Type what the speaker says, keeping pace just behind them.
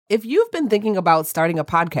If you've been thinking about starting a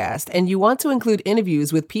podcast and you want to include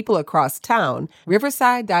interviews with people across town,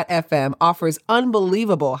 Riverside.fm offers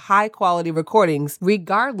unbelievable high-quality recordings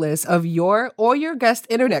regardless of your or your guest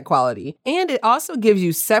internet quality. And it also gives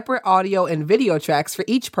you separate audio and video tracks for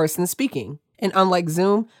each person speaking. And unlike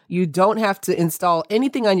Zoom, you don't have to install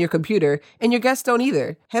anything on your computer, and your guests don't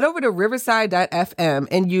either. Head over to riverside.fm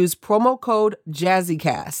and use promo code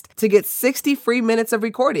JazzyCast to get 60 free minutes of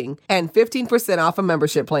recording and 15% off a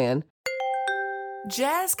membership plan.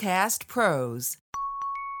 Jazzcast Pros.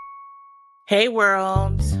 Hey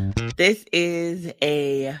world, this is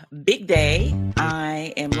a big day.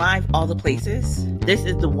 I am live all the places. This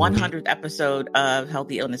is the 100th episode of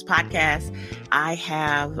Healthy Illness Podcast. I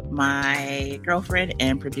have my girlfriend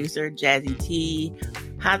and producer, Jazzy T.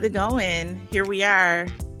 How's it going? Here we are.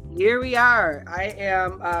 I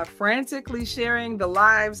am frantically sharing the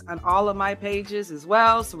lives on all of my pages as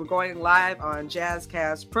well. So we're going live on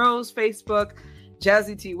Jazzcast Pros Facebook,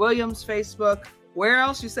 Jazzy T. Williams Facebook. Where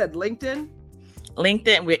else? You said LinkedIn?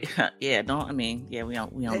 LinkedIn, we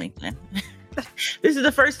on LinkedIn. This is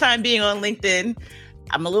the first time being on LinkedIn.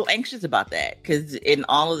 I'm a little anxious about that because in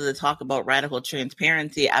all of the talk about radical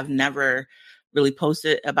transparency, I've never really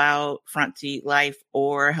posted about Front Seat Life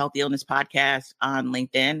or Healthy Illness Podcast on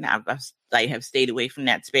LinkedIn. I have stayed away from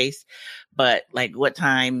that space, but like, what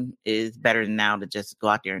time is better than now to just go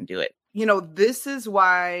out there and do it? You know, this is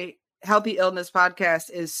why Healthy Illness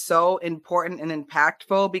Podcast is so important and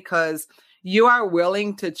impactful, because you are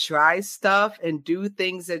willing to try stuff and do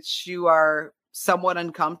things that you are somewhat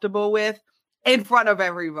uncomfortable with in front of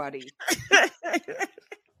everybody.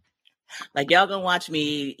 Like, y'all gonna watch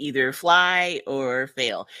me either fly or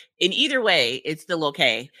fail. In either way, it's still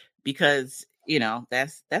okay because, you know,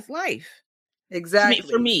 that's life. Exactly.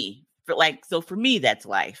 For me, that's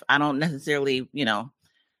life. I don't necessarily,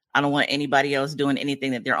 I don't want anybody else doing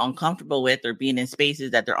anything that they're uncomfortable with or being in spaces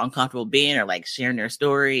that they're uncomfortable being or like sharing their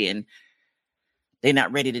story, and they're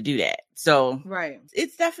not ready to do that. So right.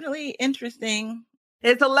 It's definitely interesting.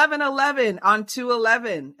 It's 11/11 on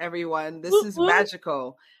 2/11, everyone. This is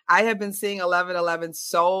magical. I have been seeing 11/11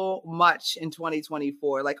 so much in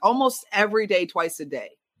 2024, like almost every day, twice a day.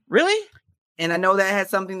 Really? And I know that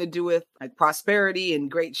has something to do with like prosperity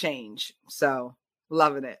and great change. So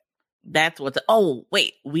loving it. That's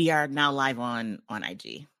wait, we are now live on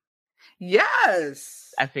IG.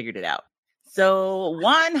 Yes. I figured it out. So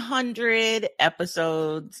 100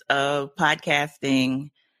 episodes of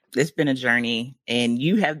podcasting. It's been a journey, and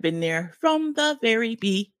you have been there from the very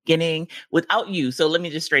beginning without you. So let me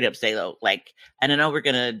just straight up say though, and I know we're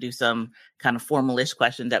going to do some kind of formalish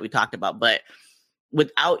questions that we talked about, but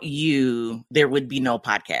without you, there would be no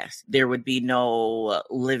podcast. There would be no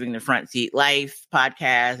Living the Front Seat Life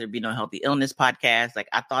podcast. There'd be no Healthy Illness podcast. Like,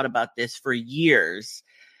 I thought about this for years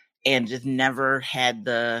and just never had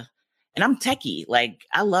and I'm techie. Like,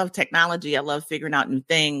 I love technology. I love figuring out new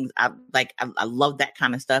things. I love that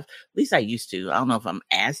kind of stuff. At least I used to. I don't know if I'm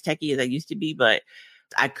as techie as I used to be, but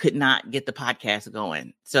I could not get the podcast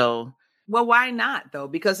going. So, well, why not though?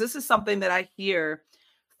 Because this is something that I hear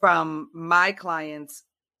from my clients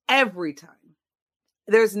every time.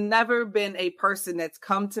 There's never been a person that's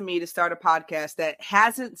come to me to start a podcast that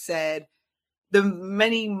hasn't said the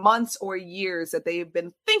many months or years that they've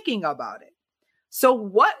been thinking about it. So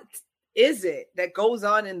what is it that goes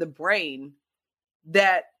on in the brain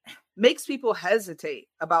that makes people hesitate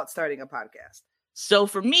about starting a podcast? So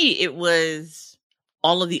for me, it was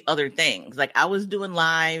all of the other things. Like, I was doing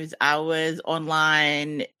lives, I was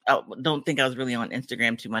online. I don't think I was really on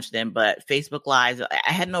Instagram too much then, but Facebook Lives,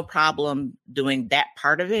 I had no problem doing that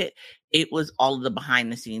part of it. It was all of the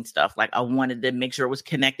behind the scenes stuff. Like, I wanted to make sure it was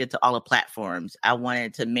connected to all the platforms. I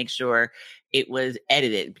wanted to make sure it was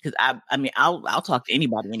edited, because I'll talk to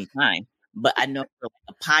anybody anytime, but I know for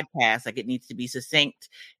a podcast, like, it needs to be succinct.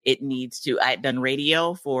 I had done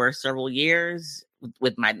radio for several years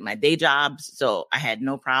with my day jobs. So I had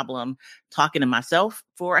no problem talking to myself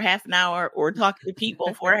for a half an hour or talking to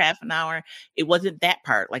people for a half an hour. It wasn't that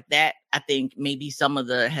part like that. I think maybe some of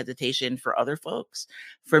the hesitation for other folks.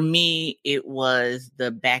 For me, it was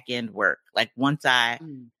the back end work. Like, once I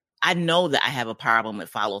know that I have a problem with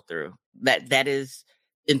follow through. That is,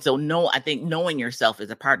 and so I think knowing yourself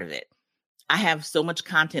is a part of it. I have so much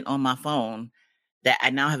content on my phone that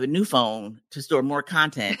I now have a new phone to store more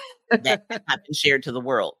content that has not been shared to the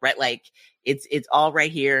world, right? Like, it's all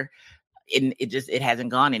right here. and it hasn't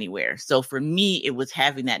gone anywhere. So for me, it was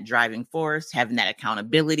having that driving force, having that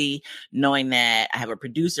accountability, knowing that I have a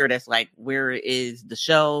producer that's like, where is the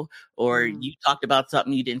show? Or you talked about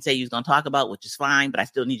something you didn't say you was going to talk about, which is fine, but I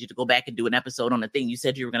still need you to go back and do an episode on the thing you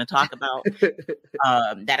said you were going to talk about.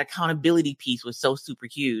 That accountability piece was so super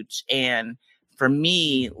huge. And for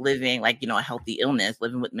me, living like, a healthy illness,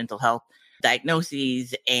 living with mental health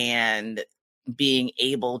diagnoses and being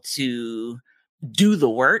able to do the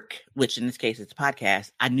work, which in this case is the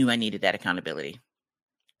podcast, I knew I needed that accountability.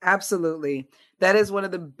 Absolutely. That is one of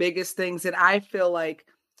the biggest things. And I feel like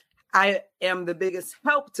I am the biggest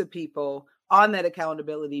help to people on that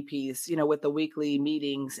accountability piece, with the weekly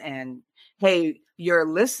meetings. And hey, your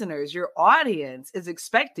listeners, your audience is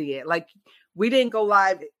expecting it. Like, we didn't go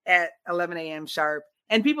live at 11 a.m. sharp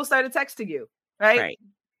and people started texting you, right?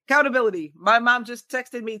 Accountability. My mom just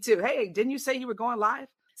texted me too. Hey, didn't you say you were going live?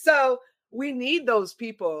 So we need those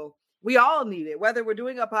people. We all need it, whether we're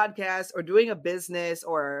doing a podcast or doing a business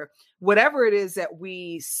or whatever it is that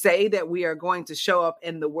we say that we are going to show up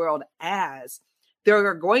in the world as. There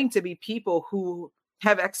are going to be people who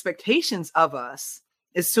have expectations of us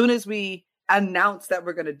as soon as we announce that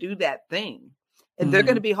we're going to do that thing. And they're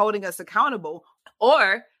going to be holding us accountable,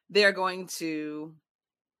 or they're going to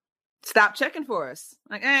stop checking for us.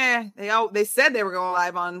 Like, they said they were going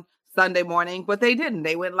live on Sunday morning, but they didn't.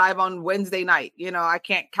 They went live on Wednesday night. I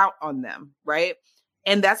can't count on them, right?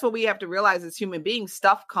 And that's what we have to realize as human beings.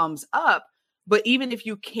 Stuff comes up, but even if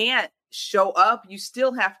you can't show up, you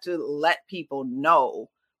still have to let people know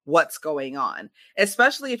what's going on,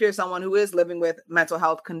 especially if you're someone who is living with mental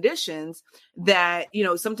health conditions that,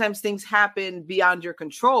 sometimes things happen beyond your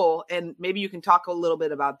control. And maybe you can talk a little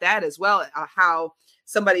bit about that as well, how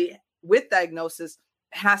somebody with diagnosis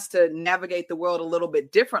has to navigate the world a little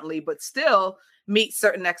bit differently, but still meet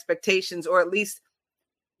certain expectations, or at least,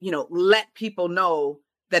 let people know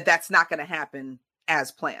that that's not going to happen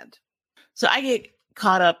as planned. So I get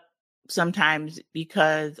caught up sometimes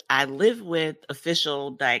because I live with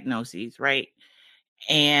official diagnoses, right?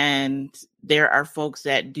 And there are folks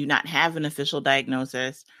that do not have an official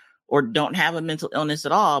diagnosis or don't have a mental illness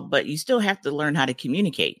at all, but you still have to learn how to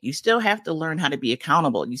communicate. You still have to learn how to be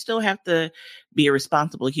accountable. You still have to be a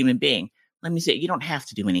responsible human being. Let me say, you don't have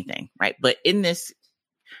to do anything, right? But in this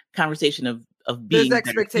conversation of being there's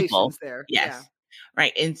expectations people, there. yes, yeah.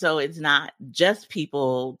 Right. And so it's not just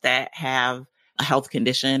people that have a health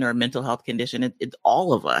condition or a mental health condition. It's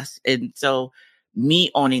all of us. And so me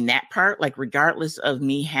owning that part, like regardless of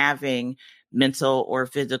me having mental or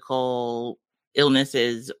physical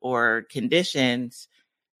illnesses or conditions,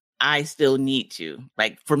 I still need to,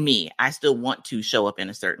 like, for me, I still want to show up in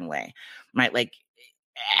a certain way, right? Like,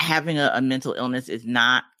 having a mental illness is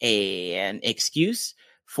not an excuse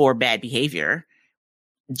for bad behavior.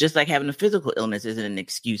 Just like having a physical illness isn't an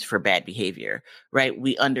excuse for bad behavior, right?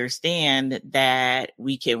 We understand that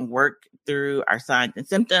we can work through our signs and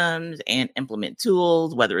symptoms and implement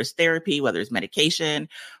tools, whether it's therapy, whether it's medication,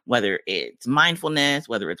 whether it's mindfulness,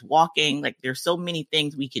 whether it's walking. Like, there's so many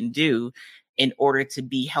things we can do in order to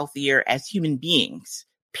be healthier as human beings,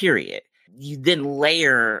 period. You then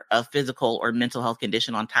layer a physical or mental health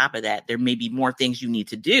condition on top of that. There may be more things you need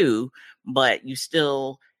to do, but you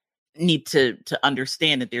still need to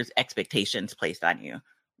understand that there's expectations placed on you.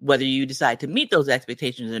 Whether you decide to meet those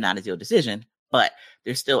expectations or not is your decision, but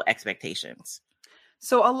there's still expectations.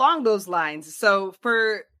 So along those lines,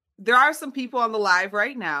 there are some people on the live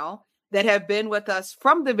right now that have been with us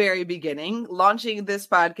from the very beginning, launching this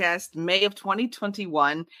podcast May of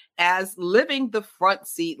 2021 as Living the Front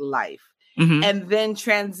Seat Life. And then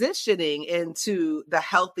transitioning into the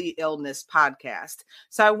Healthy Illness podcast.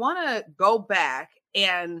 So I want to go back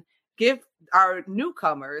and give our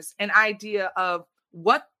newcomers an idea of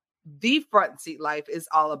what the front seat life is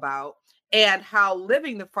all about and how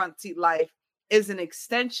living the front seat life is an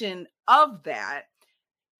extension of that,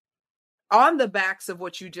 on the backs of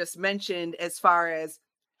what you just mentioned, as far as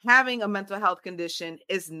having a mental health condition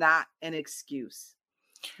is not an excuse,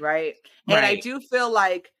 right? And I do feel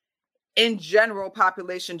like in general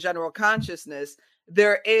population, general consciousness,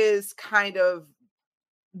 there is kind of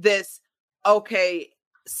this, okay,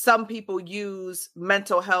 some people use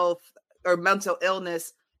mental health or mental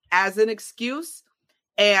illness as an excuse,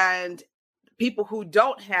 and people who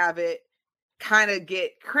don't have it kind of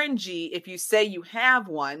get cringy if you say you have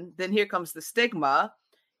one. Then here comes the stigma,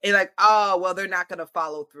 and like, oh, well, they're not going to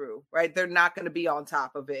follow through, right? They're not going to be on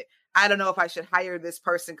top of it. I don't know if I should hire this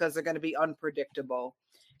person because they're going to be unpredictable.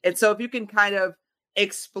 And so if you can kind of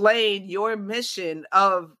explain your mission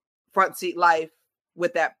of Front Seat Life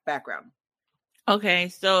with that background. Okay,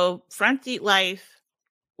 so Front Seat Life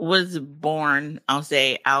was born, I'll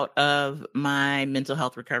say, out of my mental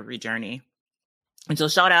health recovery journey. And so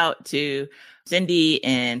shout out to Cindy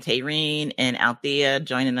and Tayreen and Althea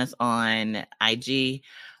joining us on IG.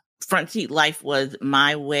 Front Seat Life was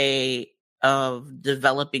my way of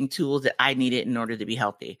developing tools that I needed in order to be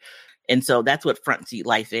healthy. And so that's what Front Seat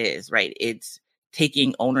Life is, right? It's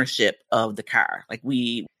taking ownership of the car. Like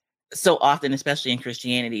we so often, especially in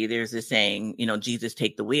Christianity, there's this saying, Jesus,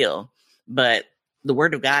 take the wheel. But the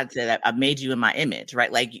word of God said, I've made you in my image,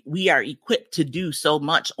 right? Like we are equipped to do so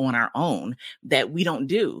much on our own that we don't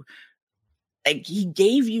do. Like he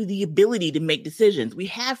gave you the ability to make decisions. We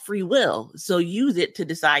have free will. So use it to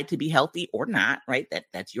decide to be healthy or not, right?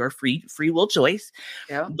 That's your free will choice.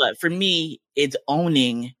 Yeah. But for me, it's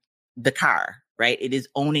owning the car, right? It is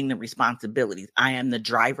owning the responsibilities. I am the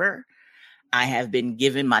driver. I have been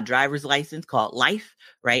given my driver's license called life,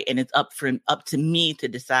 right? And it's up to me to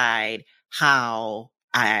decide how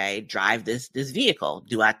I drive this vehicle.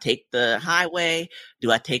 Do I take the highway?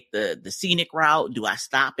 Do I take the scenic route? Do I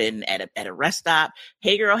stop at a rest stop?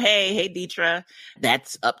 Hey girl, hey Deetra.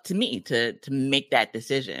 That's up to me to make that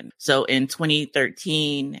decision. So in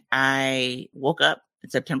 2013, I woke up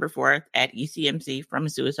September 4th at ECMC from a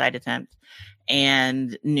suicide attempt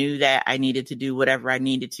and knew that I needed to do whatever I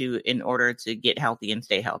needed to in order to get healthy and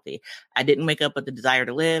stay healthy. I didn't wake up with the desire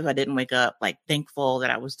to live. I didn't wake up like thankful that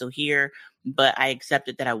I was still here, but I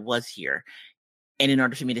accepted that I was here. And in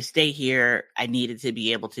order for me to stay here, I needed to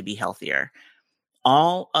be able to be healthier.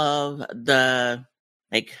 All of the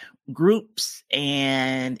like groups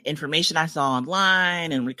and information I saw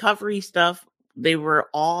online and recovery stuff, they were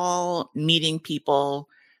all meeting people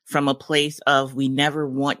from a place of, we never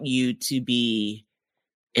want you to be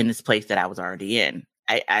in this place that I was already in.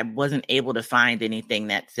 I wasn't able to find anything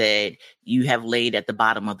that said, you have laid at the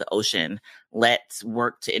bottom of the ocean. Let's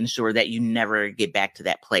work to ensure that you never get back to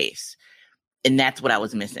that place. And that's what I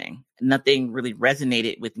was missing. Nothing really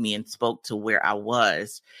resonated with me and spoke to where I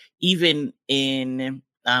was. Even in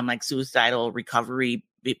like suicidal recovery,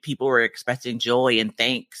 people were expressing joy and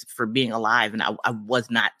thanks for being alive. And I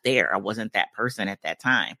was not there. I wasn't that person at that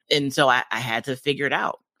time. And so I had to figure it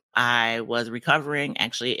out. I was recovering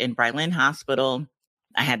actually in Brylin Hospital.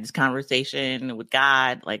 I had this conversation with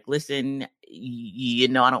God, like, listen, I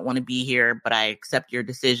don't want to be here, but I accept your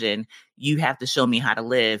decision. You have to show me how to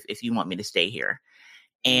live if you want me to stay here.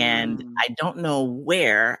 And I don't know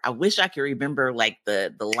where. I wish I could remember like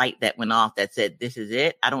the light that went off that said, this is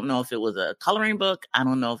it. I don't know if it was a coloring book. I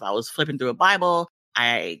don't know if I was flipping through a Bible.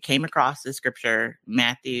 I came across the scripture,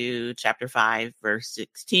 Matthew chapter 5, verse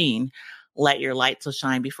 16. Let your light so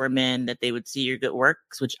shine before men that they would see your good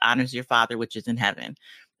works, which honors your Father, which is in heaven.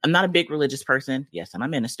 I'm not a big religious person. Yes, I'm a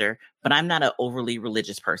minister, but I'm not an overly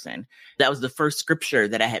religious person. That was the first scripture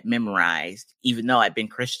that I had memorized, even though I'd been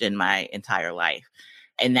Christian my entire life.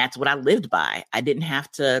 And that's what I lived by. I didn't have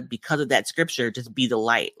to, because of that scripture, just be the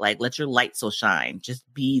light. Like, let your light so shine. Just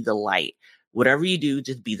be the light. Whatever you do,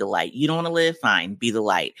 just be the light. You don't want to live? Fine. Be the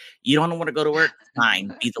light. You don't want to go to work?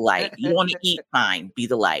 Fine. Be the light. You don't want to eat? Fine. Be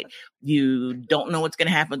the light. You don't know what's going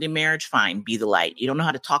to happen with your marriage? Fine. Be the light. You don't know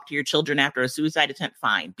how to talk to your children after a suicide attempt?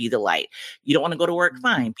 Fine. Be the light. You don't want to go to work?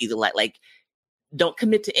 Fine. Be the light. Like, don't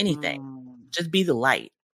commit to anything. Just be the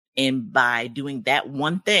light. And by doing that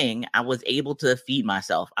one thing, I was able to feed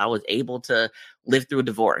myself. I was able to live through a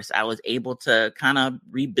divorce. I was able to kind of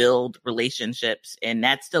rebuild relationships. And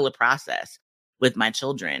that's still a process with my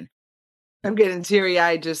children. I'm getting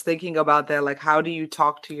teary-eyed just thinking about that. Like, how do you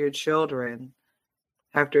talk to your children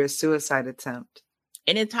after a suicide attempt?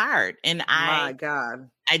 And it's hard. And My God.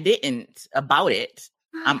 I didn't about it.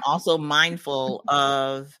 I'm also mindful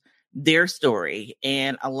of their story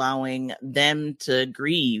and allowing them to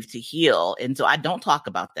grieve, to heal. And so I don't talk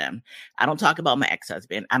about them. I don't talk about my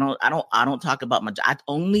ex-husband. I don't talk about I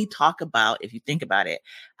only talk about, if you think about it,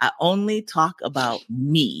 I only talk about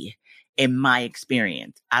me and my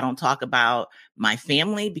experience. I don't talk about my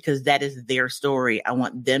family because that is their story. I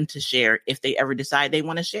want them to share if they ever decide they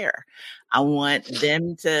want to share. I want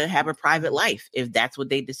them to have a private life if that's what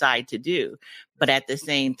they decide to do. But at the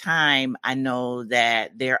same time, I know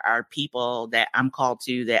that there are people that I'm called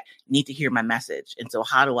to that need to hear my message. And so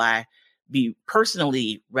how do I be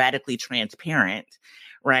personally radically transparent,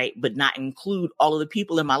 right? But not include all of the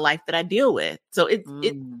people in my life that I deal with. So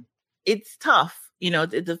it's tough.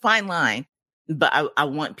 It's a fine line, but I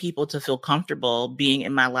want people to feel comfortable being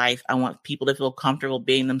in my life. I want people to feel comfortable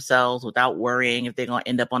being themselves without worrying if they're going to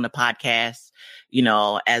end up on the podcast,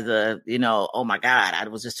 as oh my God, I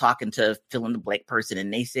was just talking to fill in the blank person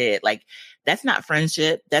and they said, like, that's not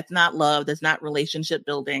friendship. That's not love. That's not relationship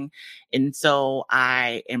building. And so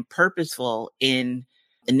I am purposeful in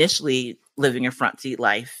initially living a front seat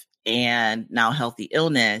life and now healthy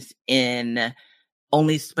illness in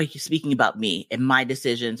only speaking about me and my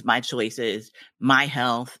decisions, my choices, my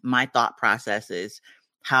health, my thought processes,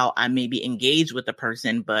 how I maybe engage with the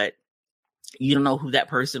person, but you don't know who that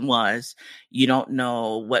person was. You don't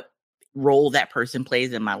know what role that person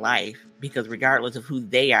plays in my life, because regardless of who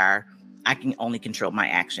they are, I can only control my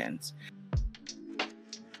actions.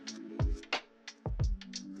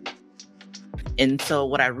 And so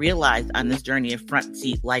what I realized on this journey of front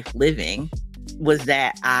seat life living was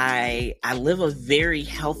that I live a very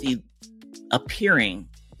healthy appearing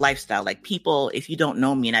lifestyle. Like, people, if you don't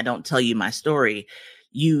know me and I don't tell you my story,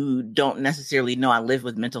 you don't necessarily know I live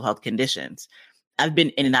with mental health conditions. I've been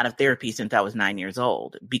in and out of therapy since I was 9 years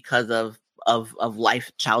old because of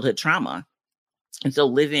childhood trauma. And so,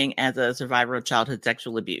 living as a survivor of childhood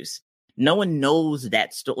sexual abuse, no one knows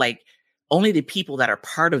that story. Like, only the people that are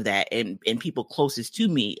part of that and people closest to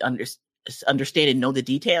me understand and know the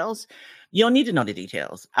details. You don't need to know the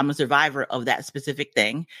details. I'm a survivor of that specific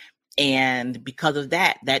thing. And because of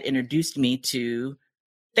that, that introduced me to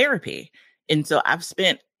therapy. And so I've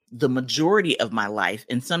spent the majority of my life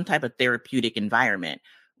in some type of therapeutic environment,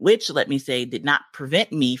 which, let me say, did not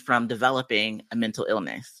prevent me from developing a mental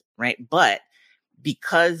illness, right? But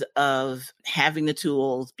because of having the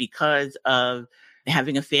tools, because of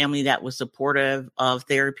having a family that was supportive of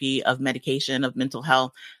therapy, of medication, of mental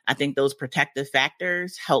health, I think those protective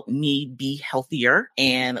factors helped me be healthier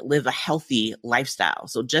and live a healthy lifestyle.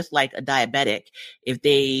 So just like a diabetic, if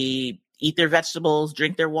they eat their vegetables,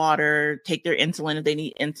 drink their water, take their insulin if they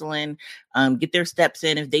need insulin, get their steps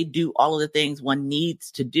in, if they do all of the things one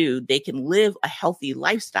needs to do, they can live a healthy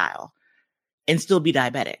lifestyle and still be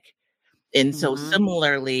diabetic. And so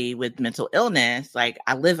similarly with mental illness, like,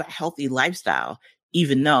 I live a healthy lifestyle,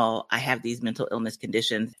 even though I have these mental illness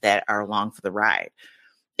conditions that are along for the ride.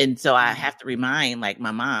 And so I have to remind, like,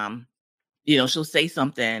 my mom, she'll say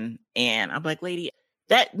something and I'm like, lady,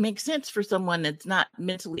 that makes sense for someone that's not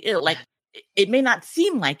mentally ill. Like, it may not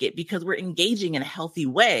seem like it because we're engaging in a healthy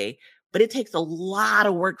way, but it takes a lot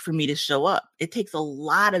of work for me to show up. It takes a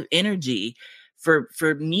lot of energy for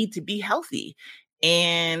me to be healthy.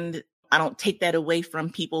 And I don't take that away from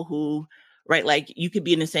people who, right? Like, you could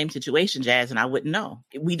be in the same situation, Jazz, and I wouldn't know.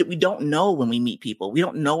 We don't know when we meet people. We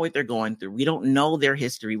don't know what they're going through. We don't know their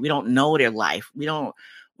history. We don't know their life. We don't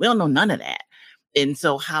know none of that. And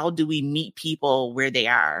so how do we meet people where they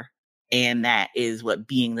are? And that is what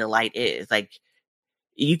being the light is. Like,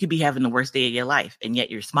 you could be having the worst day of your life and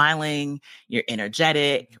yet you're smiling, you're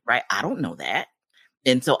energetic, right? I don't know that.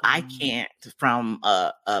 And so I can't, from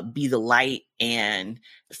a be the light and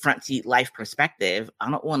front seat life perspective, I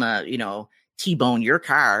don't want to, T-bone your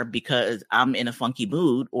car because I'm in a funky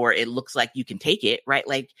mood or it looks like you can take it, right?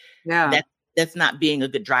 Like, that's not being a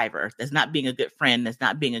good driver. That's not being a good friend. That's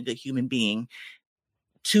not being a good human being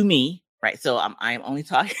to me, right? So I'm only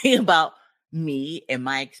talking about me and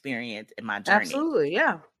my experience and my journey. Absolutely,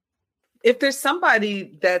 yeah. If there's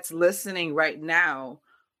somebody that's listening right now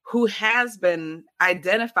who has been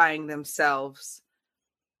identifying themselves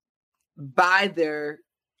by their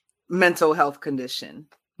mental health condition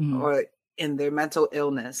or in their mental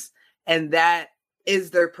illness, and that is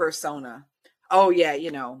their persona. Oh yeah,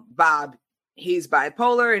 Bob, he's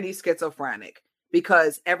bipolar and he's schizophrenic,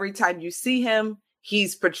 because every time you see him,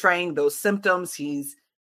 he's portraying those symptoms. He's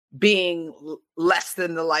being less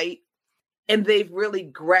than the light. And they've really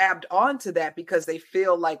grabbed onto that because they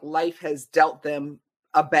feel like life has dealt them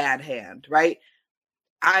a bad hand, right?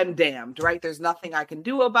 I'm damned, right? There's nothing I can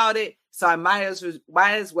do about it. So I might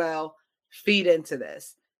as well feed into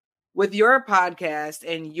this. With your podcast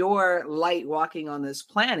and your light walking on this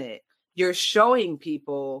planet, you're showing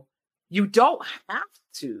people you don't have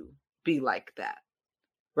to be like that,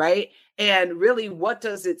 right? And really, what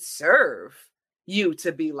does it serve you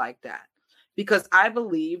to be like that? Because I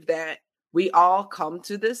believe that we all come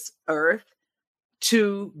to this earth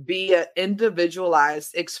to be an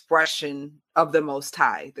individualized expression of the Most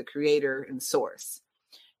High, the creator and source.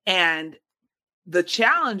 And the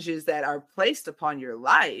challenges that are placed upon your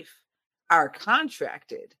life are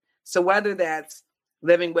contracted. So whether that's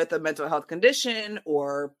living with a mental health condition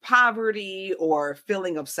or poverty or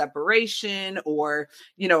feeling of separation or,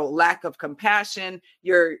 lack of compassion,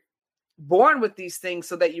 you're born with these things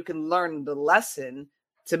so that you can learn the lesson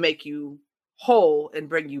to make you whole and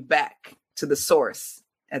bring you back to the source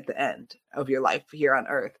at the end of your life here on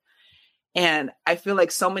earth. And I feel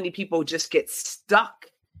like so many people just get stuck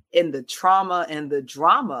in the trauma and the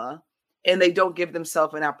drama, and they don't give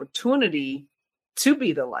themselves an opportunity to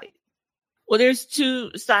be the light. Well, there's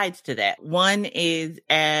two sides to that. One is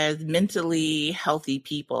as mentally healthy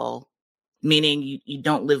people, meaning you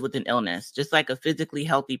don't live with an illness, just like a physically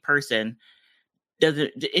healthy person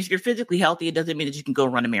doesn't, if you're physically healthy, it doesn't mean that you can go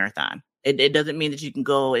run a marathon. It doesn't mean that you can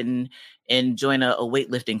go and join a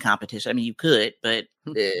weightlifting competition. I mean, you could, but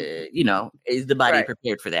is the body Right.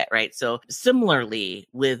 prepared for that? Right. So similarly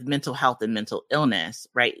with mental health and mental illness,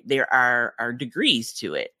 right, there are degrees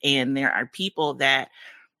to it. And there are people that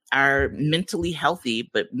are mentally healthy,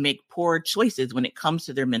 but make poor choices when it comes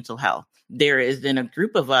to their mental health. There is then a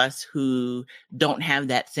group of us who don't have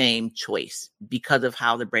that same choice because of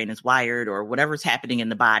how the brain is wired or whatever's happening in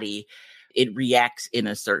the body. It reacts in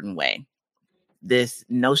a certain way. This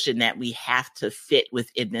notion that we have to fit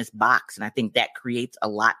within this box. And I think that creates a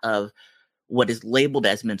lot of what is labeled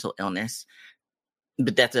as mental illness.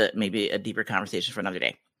 But that's maybe a deeper conversation for another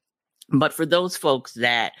day. But for those folks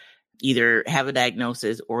that either have a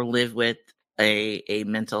diagnosis or live with a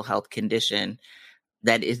mental health condition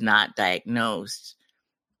that is not diagnosed,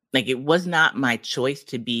 like, it was not my choice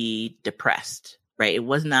to be depressed, right? It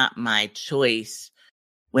was not my choice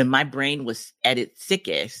when my brain was at its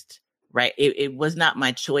sickest, right? It was not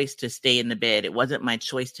my choice to stay in the bed. It wasn't my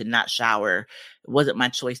choice to not shower. It wasn't my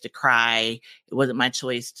choice to cry. It wasn't my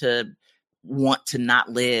choice to want to not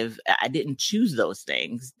live. I didn't choose those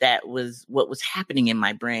things. That was what was happening in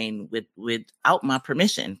my brain without my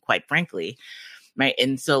permission, quite frankly. Right.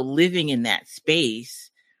 And so living in that space,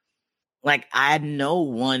 like, I know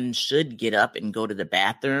one should get up and go to the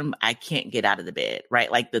bathroom. I can't get out of the bed,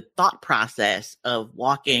 right? Like, the thought process of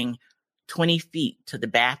walking 20 feet to the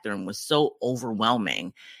bathroom was so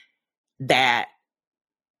overwhelming that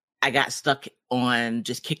I got stuck on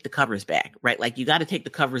just kick the covers back, right? Like, you got to take the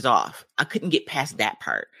covers off. I couldn't get past that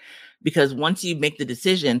part because once you make the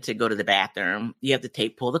decision to go to the bathroom, you have to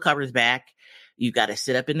pull the covers back. You've got to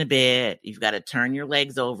sit up in the bed. You've got to turn your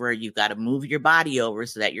legs over. You've got to move your body over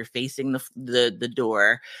so that you're facing the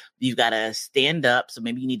door. You've got to stand up. So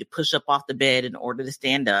maybe you need to push up off the bed in order to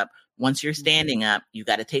stand up. Once you're standing up, you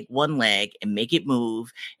got to take one leg and make it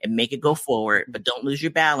move and make it go forward, but don't lose your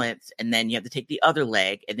balance. And then you have to take the other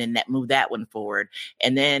leg and then move that one forward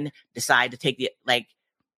and then decide to take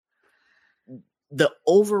the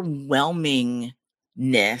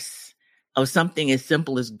overwhelmingness of something as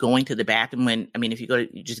simple as going to the bathroom. If you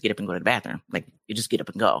just get up and go to the bathroom, like, you just get up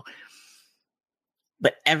and go.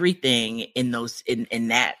 But everything in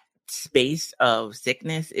that space of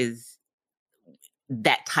sickness is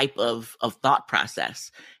that type of thought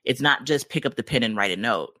process. It's not just pick up the pen and write a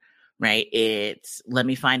note, right? It's let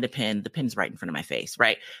me find a pen. The pen's right in front of my face,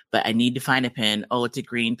 right? But I need to find a pen. Oh, it's a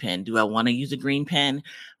green pen. Do I want to use a green pen?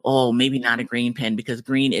 Oh, maybe not a green pen because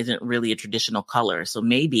green isn't really a traditional color. So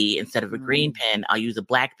maybe instead of a green pen, I'll use a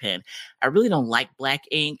black pen. I really don't like black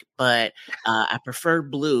ink, but I prefer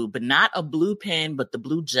blue, but not a blue pen, but the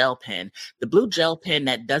blue gel pen. The blue gel pen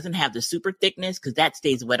that doesn't have the super thickness because that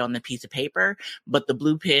stays wet on the piece of paper. But the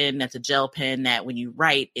blue pen, that's a gel pen that when you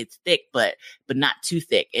write, it's thick, but not too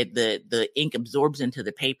thick. The ink absorbs into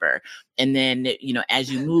the paper. And then,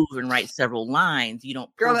 as you move and write several lines, you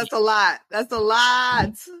don't. Girl, that's a lot. That's a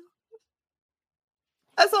lot.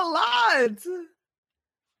 That's a lot.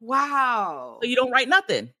 Wow. So you don't write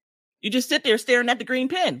nothing. You just sit there staring at the green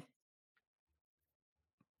pen.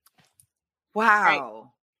 Wow. Right?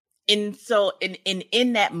 And so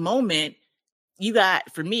in that moment, you got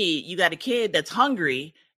a kid that's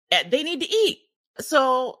hungry. They need to eat.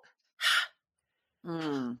 So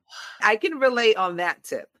I can relate on that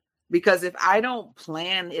tip because if I don't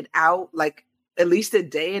plan it out, like at least a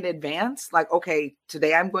day in advance, like, okay,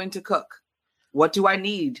 today I'm going to cook. What do I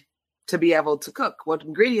need to be able to cook? What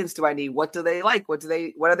ingredients do I need? What do they like? What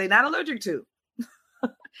are they not allergic to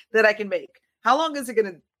that I can make? How long is it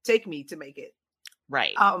going to take me to make it?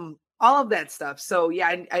 Right. All of that stuff. So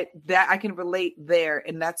yeah, I can relate there.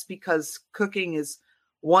 And that's because cooking is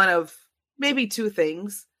one of maybe two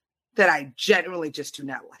things that I generally just do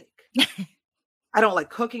not like. I don't like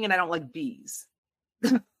cooking and I don't like bees.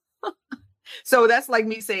 So that's like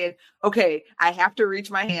me saying, okay, I have to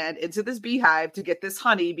reach my hand into this beehive to get this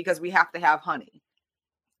honey because we have to have honey.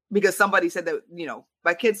 Because somebody said that,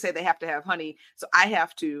 my kids say they have to have honey. So I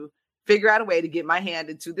have to figure out a way to get my hand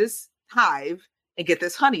into this hive and get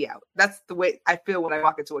this honey out. That's the way I feel when I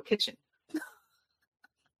walk into a kitchen.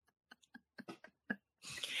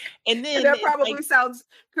 And then that probably sounds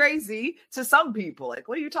crazy to some people. Like,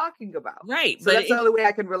 what are you talking about? Right. So that's the only way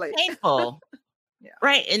I can relate. Painful. Yeah.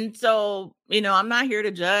 Right. And so, I'm not here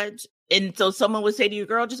to judge. And so someone would say to you,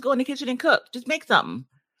 girl, just go in the kitchen and cook. Just make something.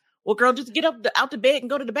 Well, girl, just get out the bed and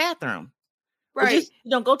go to the bathroom. Right. Or just,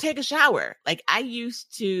 go take a shower. Like, I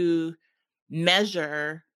used to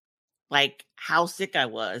measure like how sick I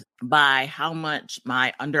was by how much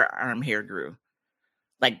my underarm hair grew.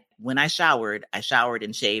 Like when I showered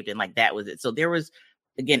and shaved, and like that was it. So there was,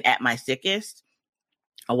 again, at my sickest,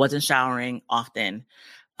 I wasn't showering often.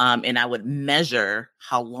 And I would measure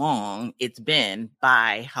how long it's been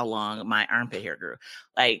by how long my armpit hair grew.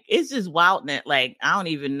 Like, it's just wild. Like, I don't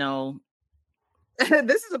even know.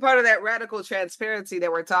 This is a part of that radical transparency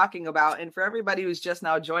that we're talking about. And for everybody who's just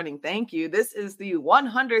now joining, thank you. This is the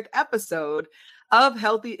 100th episode of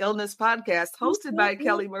Healthy Illness Podcast, hosted by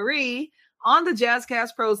Kelly Marie on the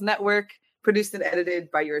Jazzcast Pros Network, produced and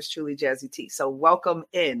edited by yours truly, Jazzy T. So welcome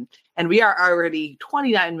in. And we are already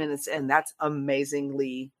 29 minutes in. That's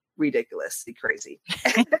amazingly ridiculously crazy.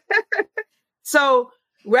 So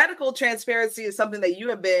radical transparency is something that you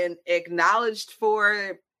have been acknowledged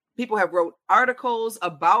for. People have wrote articles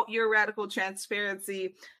about your radical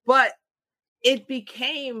transparency, but it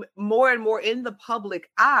became more and more in the public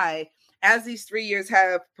eye as these 3 years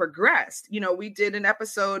have progressed. You know, we did an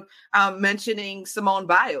episode mentioning Simone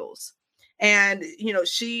Biles, and, you know,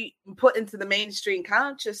 she put into the mainstream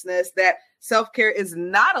consciousness that self-care is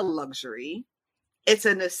not a luxury, it's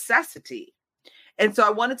a necessity. And so I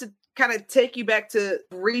wanted to kind of take you back to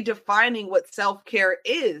redefining what self-care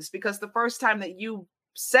is, because the first time that you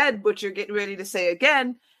said what you're getting ready to say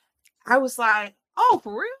again, I was like, oh,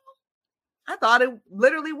 for real? I thought it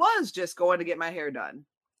literally was just going to get my hair done.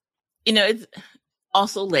 You know, it's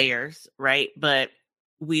also layers, right? But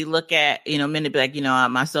we look at, you know, men to be like, you know,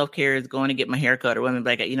 my self-care is going to get my hair cut, or women be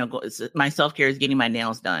like, you know, my self-care is getting my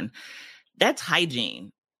nails done. That's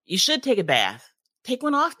hygiene. You should take a bath. Take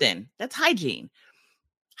one often. That's hygiene.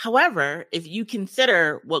 However, if you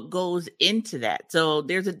consider what goes into that, so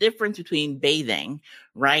there's a difference between bathing,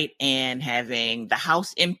 right, and having the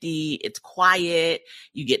house empty, it's quiet,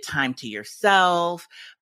 you get time to yourself,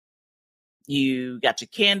 you got your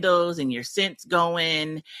candles and your scents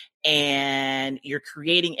going, and you're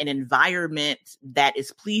creating an environment that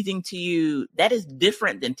is pleasing to you. That is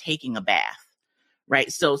different than taking a bath,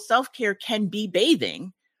 right? So self-care can be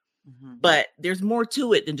bathing, but there's more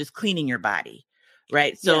to it than just cleaning your body.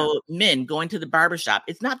 Right. So men going to the barbershop,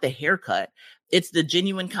 it's not the haircut. It's the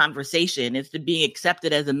genuine conversation. It's the being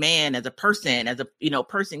accepted as a man, as a person, as a, you know,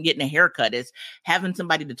 person getting a haircut. It's having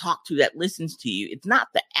somebody to talk to that listens to you. It's not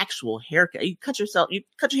the actual haircut. You cut your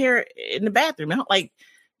hair in the bathroom. Like,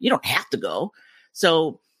 you don't have to go.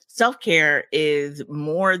 So self-care is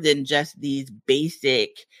more than just these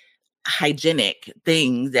basic hygienic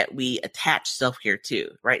things that we attach self-care to,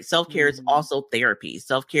 right? Self-care is also therapy.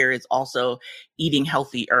 Self-care is also eating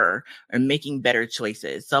healthier or making better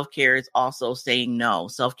choices. Self-care is also saying no.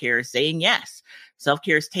 Self-care is saying yes.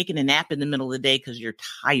 Self-care is taking a nap in the middle of the day because you're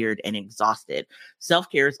tired and exhausted.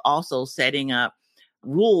 Self-care is also setting up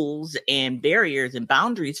rules and barriers and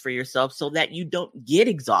boundaries for yourself so that you don't get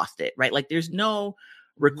exhausted, right? Like, there's no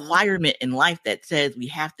requirement in life that says we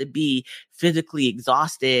have to be physically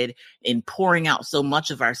exhausted and pouring out so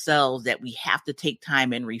much of ourselves that we have to take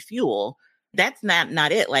time and refuel. That's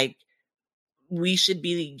not it. Like, we should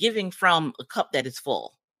be giving from a cup that is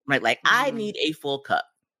full, right? Like, I need a full cup,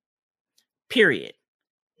 period.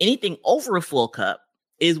 Anything over a full cup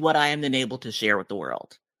is what I am then able to share with the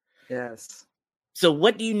world. Yes. So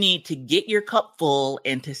what do you need to get your cup full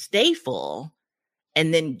and to stay full?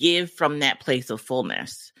 And then give from that place of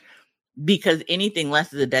fullness, because anything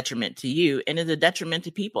less is a detriment to you and is a detriment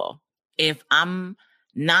to people. If I'm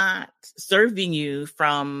not serving you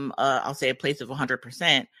from, I'll say, a place of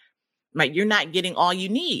 100%, right, you're not getting all you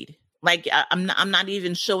need. Like, I'm not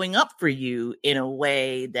even showing up for you in a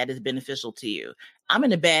way that is beneficial to you. I'm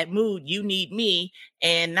in a bad mood. You need me.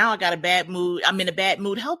 And now I got a bad mood. I'm in a bad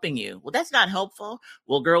mood helping you. Well, that's not helpful.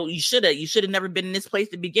 Well, girl, you should have never been in this place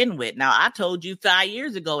to begin with. Now, I told you 5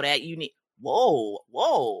 years ago that you need,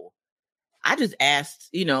 whoa. I just asked,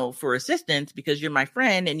 you know, for assistance because you're my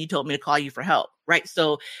friend and you told me to call you for help. Right.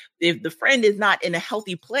 So if the friend is not in a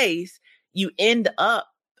healthy place, you end up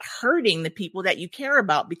hurting the people that you care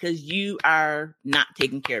about because you are not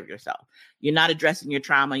taking care of yourself. You're not addressing your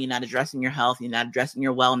trauma. You're not addressing your health. You're not addressing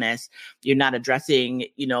your wellness. You're not addressing,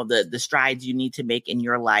 you know, the strides you need to make in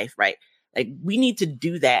your life, right? Like, we need to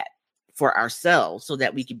do that for ourselves so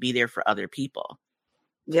that we can be there for other people.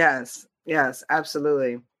 Yes,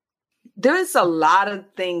 absolutely. There's a lot of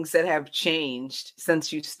things that have changed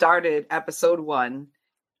since you started episode 1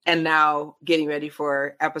 and now getting ready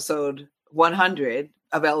for episode 100,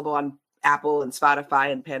 available on Apple and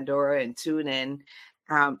Spotify and Pandora and TuneIn.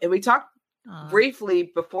 And we talked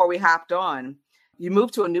briefly before we hopped on. You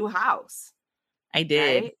moved to a new house. I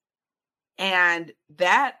did. Right? And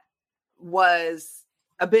that was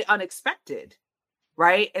a bit unexpected,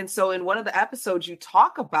 right? And so in one of the episodes, you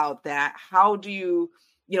talk about that. How do you,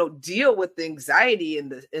 deal with the anxiety and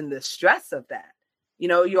the stress of that?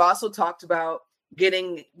 You also talked about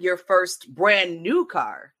getting your first brand new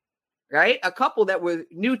car, right? A couple that were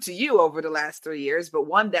new to you over the last 3 years, but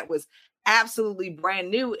one that was absolutely brand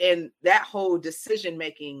new in that whole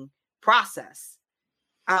decision-making process.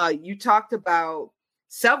 You talked about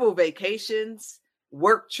several vacations,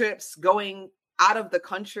 work trips, going out of the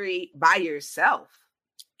country by yourself,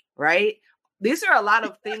 right? These are a lot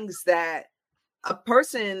of things that a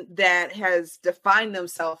person that has defined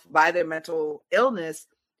themselves by their mental illness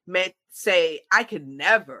may say, I could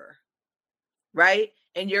never, right?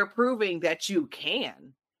 And you're proving that you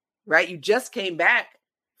can, right? You just came back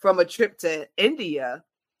from a trip to India,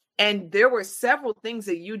 and there were several things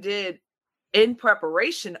that you did in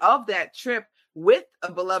preparation of that trip with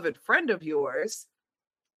a beloved friend of yours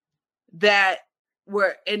that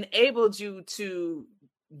were enabled you to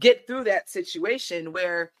get through that situation,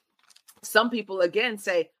 where some people again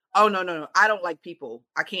say, oh, no, I don't like people.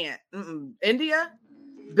 I can't. India,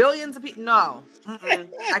 billions of people. No,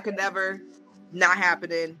 I could never. Not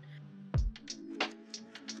happening.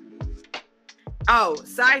 Oh,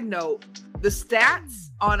 side note, the stats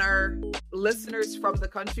on our listeners from the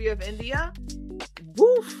country of India,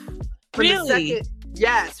 woof. Really?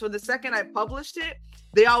 From the second I published it,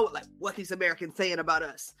 they all were like, what these Americans saying about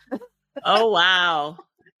us? Oh, wow.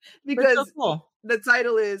 Because so cool. The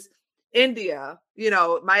title is India,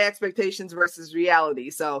 my expectations versus reality.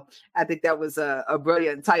 So I think that was a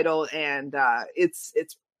brilliant title, and it's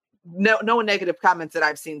no negative comments that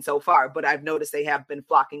I've seen so far, but I've noticed they have been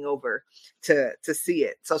flocking over to see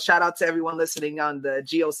it. So shout out to everyone listening on the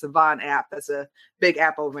GeoSavan app. That's a big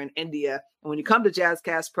app over in India. And when you come to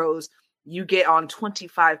Jazzcast Pros, you get on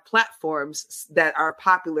 25 platforms that are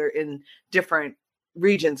popular in different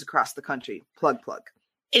regions across the country. Plug.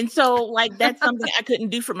 And so that's something I couldn't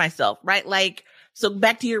do for myself, right? So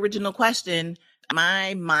back to your original question,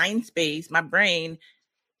 my mind space, my brain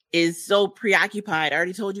is so preoccupied. I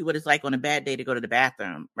already told you what it's like on a bad day to go to the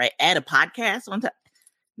bathroom, right? Add a podcast on top.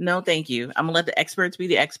 No, thank you. I'm gonna let the experts be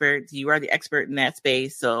the experts. You are the expert in that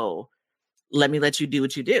space. So let me let you do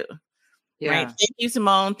what you do. Yeah. Right. Thank you,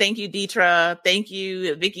 Simone. Thank you, Deetra. Thank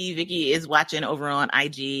you, Vicky. Vicky is watching over on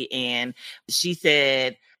IG, and she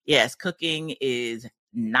said, yes, cooking is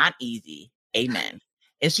not easy. Amen.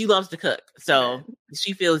 And she loves to cook. So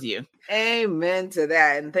she feels you. Amen to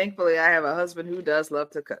that. And thankfully, I have a husband who does love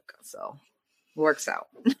to cook. So works out.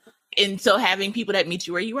 And so having people that meet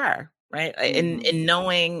you where you are, right? Mm-hmm. And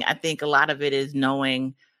knowing, I think a lot of it is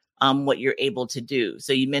knowing what you're able to do.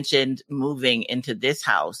 So you mentioned moving into this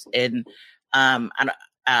house, and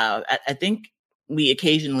I think we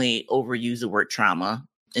occasionally overuse the word trauma.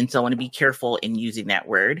 And so I want to be careful in using that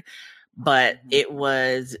word, but it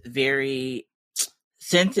was very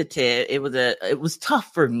sensitive. It was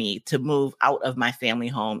tough for me to move out of my family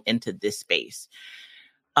home into this space.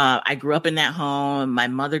 I grew up in that home. My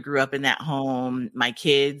mother grew up in that home. My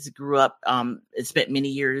kids grew up, spent many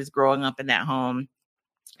years growing up in that home.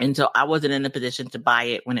 And so I wasn't in a position to buy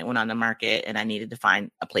it when it went on the market, and I needed to find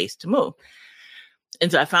a place to move.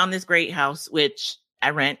 And so I found this great house, which I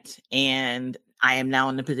rent, and I am now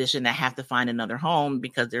in the position that I have to find another home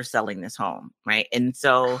because they're selling this home. Right. And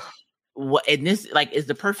so and this is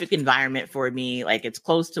the perfect environment for me. It's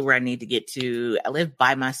close to where I need to get to. I live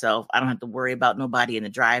by myself. I don't have to worry about nobody in the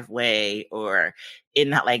driveway or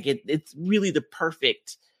it's really the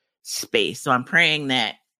perfect space. So I'm praying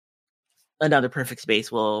that another perfect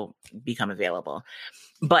space will become available.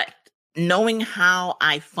 But knowing how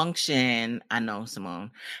I function, I know,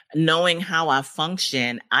 Simone, knowing how I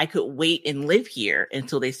function, I could wait and live here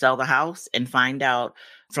until they sell the house and find out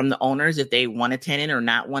from the owners if they want a tenant or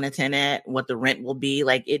not want a tenant, what the rent will be.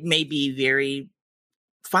 It may be very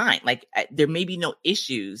fine. There may be no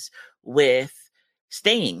issues with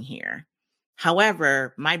staying here.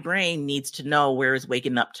 However, my brain needs to know where it's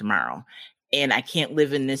waking up tomorrow. And I can't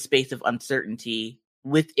live in this space of uncertainty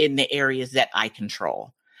within the areas that I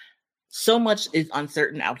control. So much is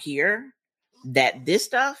uncertain out here that this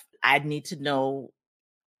stuff, I need to know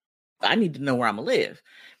where I'm gonna live.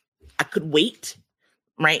 I could wait,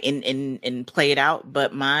 right, and play it out,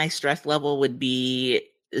 but my stress level would be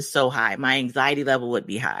so high. My anxiety level would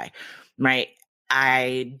be high, right?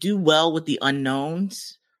 I do well with the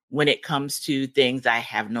unknowns when it comes to things I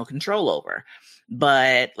have no control over.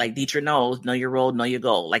 But like Deetra knows, know your role, know your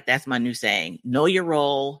goal. That's my new saying. Know your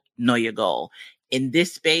role, know your goal. in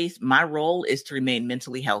this space, my role is to remain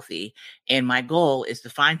mentally healthy. And my goal is to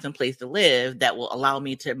find some place to live that will allow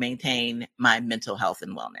me to maintain my mental health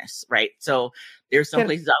and wellness. Right. So there's some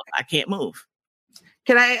places I can't move.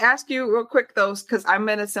 Can I ask you real quick though, because I'm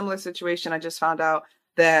in a similar situation. I just found out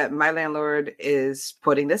that my landlord is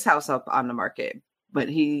putting this house up on the market, but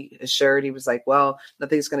he was like, well,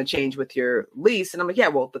 nothing's going to change with your lease. And I'm like, yeah,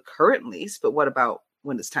 well, the current lease, but what about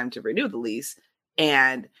when it's time to renew the lease?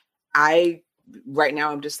 And right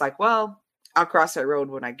now I'm just like, well, I'll cross that road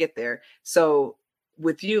when I get there. So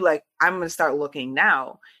with you, like, I'm going to start looking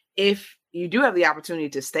now. If you do have the opportunity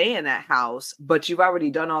to stay in that house, but you've already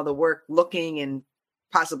done all the work looking and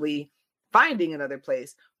possibly finding another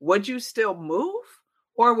place, would you still move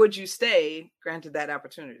or would you stay granted that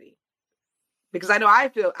opportunity? Because I know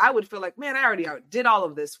I would feel like, man, I already did all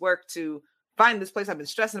of this work to find this place. I've been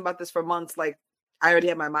stressing about this for months. Like, I already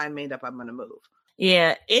have my mind made up. I'm going to move.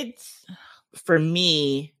 Yeah, it's for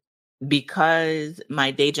me, because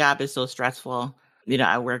my day job is so stressful.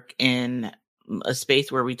 I work in a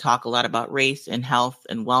space where we talk a lot about race and health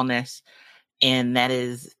and wellness. And that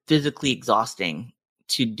is physically exhausting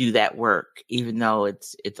to do that work, even though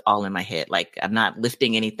it's all in my head. Like, I'm not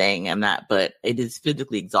lifting anything. But it is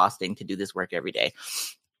physically exhausting to do this work every day.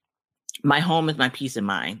 My home is my peace of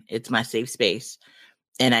mind. It's my safe space.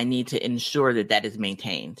 And I need to ensure that that is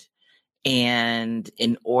maintained. And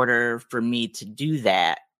in order for me to do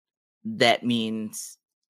that, that means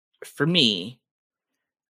for me,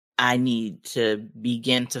 I need to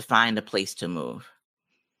begin to find a place to move.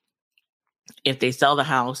 If they sell the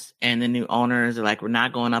house and the new owners are like, we're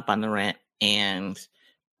not going up on the rent and,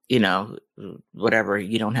 whatever,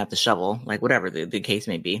 you don't have to shovel, like whatever the case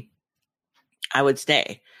may be, I would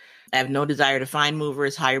stay. I have no desire to find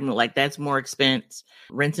movers, like that's more expense.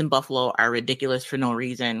 Rents in Buffalo are ridiculous for no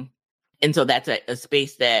reason. And so that's a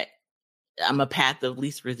space that I'm a path of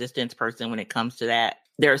least resistance person when it comes to that.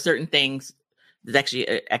 There are certain things, there's actually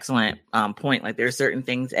an excellent point. Like, there are certain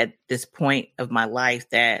things at this point of my life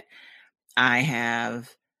that I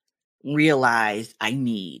have realized I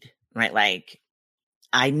need, right? Like,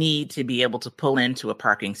 I need to be able to pull into a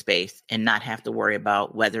parking space and not have to worry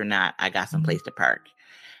about whether or not I got some place to park.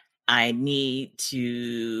 I need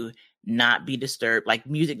to not be disturbed. Like,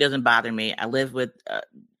 music doesn't bother me. I live with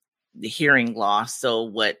the hearing loss. So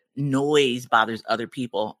what noise bothers other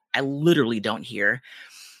people, I literally don't hear.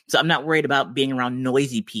 So I'm not worried about being around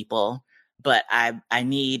noisy people, but I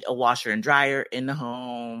need a washer and dryer in the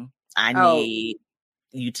home. I need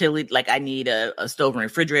utility, like I need a stove and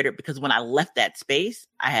refrigerator, because when I left that space,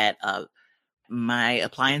 I had my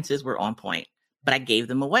appliances were on point, but I gave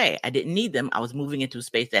them away. I didn't need them. I was moving into a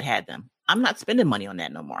space that had them. I'm not spending money on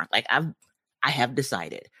that no more. Like, I have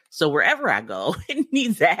decided. So wherever I go, it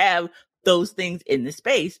needs to have those things in the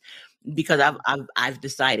space, because I've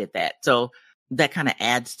decided that. So that kind of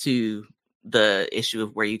adds to the issue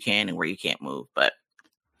of where you can and where you can't move. But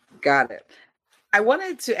got it. I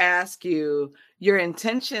wanted to ask you your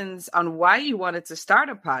intentions on why you wanted to start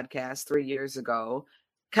a podcast 3 years ago,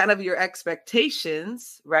 kind of your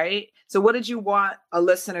expectations, right? So what did you want a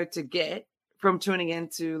listener to get from tuning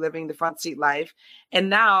into Living the Front Seat Life? And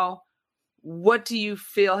now, what do you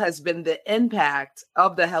feel has been the impact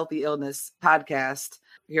of the Healthy Illness podcast?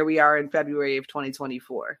 Here we are in February of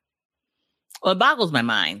 2024. Well, it boggles my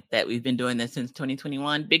mind that we've been doing this since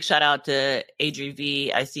 2021. Big shout out to Adri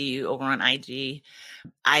V. I see you over on IG.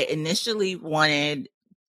 I initially wanted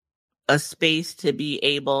a space to be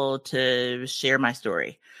able to share my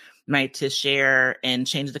story, right? To share and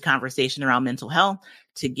change the conversation around mental health,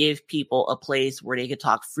 to give people a place where they could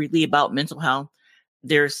talk freely about mental health.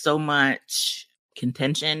 There's so much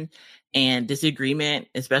contention and disagreement,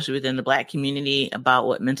 especially within the Black community, about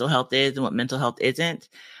what mental health is and what mental health isn't.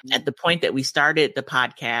 Mm-hmm. At the point that we started the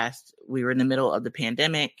podcast, we were in the middle of the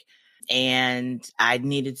pandemic, and I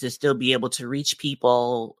needed to still be able to reach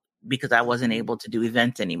people because I wasn't able to do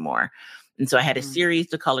events anymore. And so I had a series,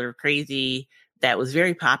 The Color Crazy, that was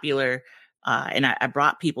very popular. And I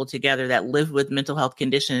brought people together that live with mental health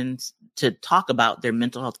conditions to talk about their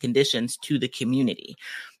mental health conditions to the community.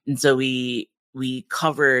 And so we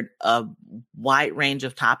covered a wide range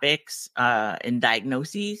of topics and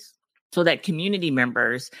diagnoses so that community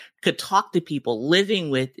members could talk to people living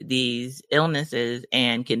with these illnesses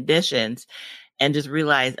and conditions and just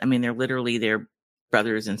realize, I mean, they're literally their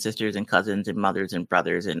brothers and sisters and cousins and mothers and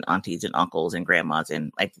brothers and aunties and uncles and grandmas.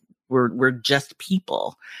 And like, we're just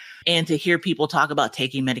people. And to hear people talk about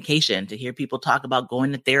taking medication, to hear people talk about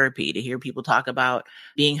going to therapy, to hear people talk about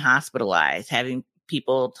being hospitalized, having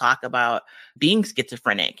people talk about being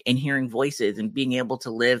schizophrenic and hearing voices and being able to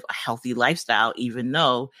live a healthy lifestyle, even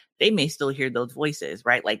though they may still hear those voices,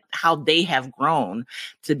 right? Like how they have grown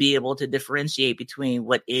to be able to differentiate between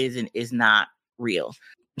what is and is not real.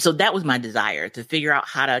 So that was my desire, to figure out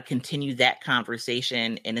how to continue that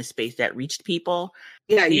conversation in a space that reached people.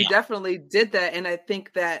 Yeah, you definitely did that. And I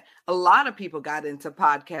think that a lot of people got into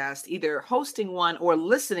podcasts, either hosting one or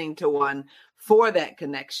listening to one for that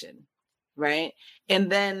connection, right? And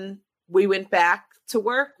then we went back to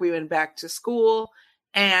work, we went back to school,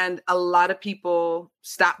 and a lot of people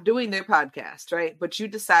stopped doing their podcast, right? But you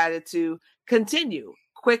decided to continue.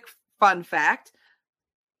 Quick fun fact,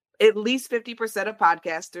 at least 50% of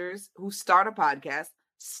podcasters who start a podcast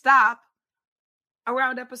stop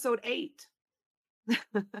around episode 8.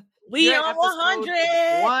 We are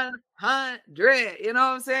 100. 100. You know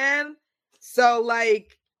what I'm saying? So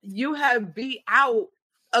like you have beat out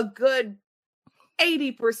a good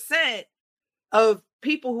 80% of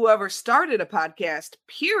people who ever started a podcast,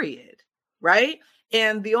 period. Right.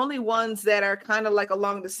 And the only ones that are kind of like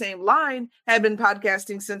along the same line have been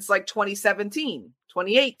podcasting since like 2017,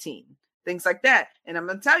 2018, things like that. And I'm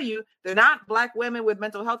going to tell you, they're not Black women with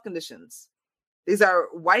mental health conditions. These are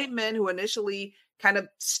white men who initially kind of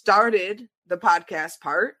started the podcast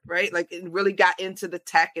part, right? Like it really got into the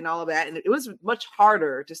tech and all of that. And it was much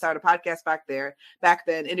harder to start a podcast back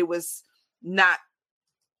then. And it was not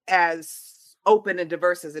as open and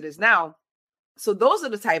diverse as it is now. So those are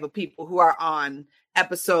the type of people who are on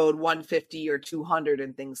episode 150 or 200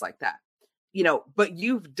 and things like that, you know, but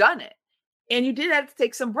you've done it and you did have to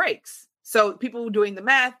take some breaks. So people doing the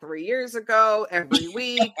math 3 years ago, every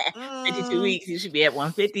week, 52 weeks, you should be at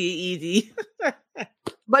 150 easy.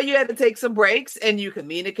 But you had to take some breaks and you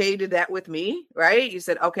communicated that with me, right? You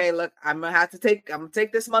said, okay, look, I'm going to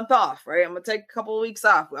take this month off, right? I'm going to take a couple of weeks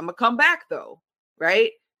off. I'm going to come back though,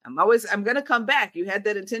 right? I'm going to come back. You had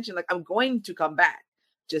that intention, like, I'm going to come back.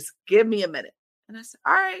 Just give me a minute. And I said,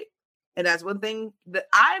 all right. And that's one thing that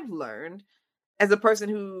I've learned as a person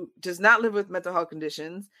who does not live with mental health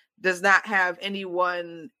conditions, does not have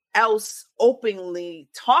anyone else openly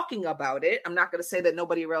talking about it. I'm not going to say that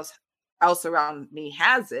nobody else around me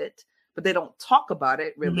has it, but they don't talk about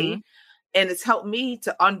it really. Mm-hmm. And it's helped me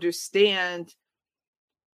to understand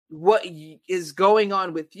what is going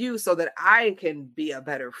on with you so that I can be a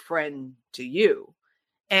better friend to you.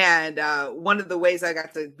 And one of the ways I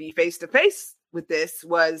got to be face-to-face with this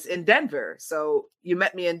was in Denver. So you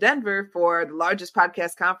met me in Denver for the largest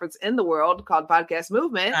podcast conference in the world called Podcast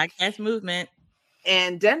Movement. Podcast Movement.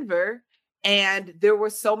 In Denver. And there were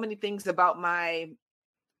so many things about my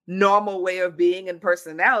normal way of being and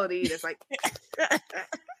personality that's like, and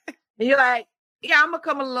you're like, yeah, I'm going to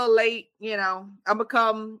come a little late, you know, I'm going to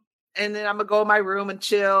come and then I'm going to go in my room and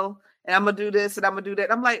chill and I'm going to do this and I'm going to do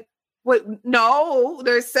that. I'm like, wait, no,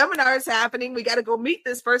 there's seminars happening. We got to go meet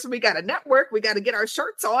this person. We got to network. We got to get our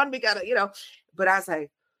shirts on. We got to, you know, but I was like,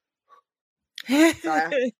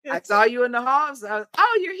 I saw you in the hall. So I was,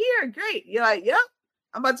 oh, you're here. Great. You're like, yep,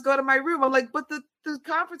 I'm about to go to my room. I'm like, but the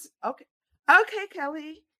conference. Okay,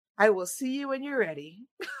 Kelly, I will see you when you're ready.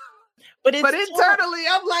 But internally,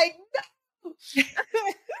 I'm like, no.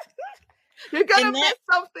 You're going to miss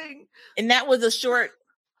something. And that was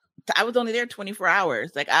I was only there 24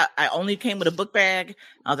 hours. Like I only came with a book bag.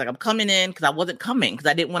 I was like, I'm coming in because I wasn't coming because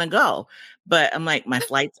I didn't want to go. But I'm like, my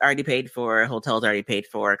flight's already paid for, hotel's already paid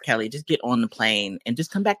for. Kelly, just get on the plane and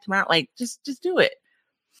just come back tomorrow. Like, just do it.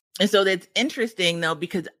 And so that's interesting though,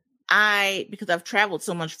 because I've traveled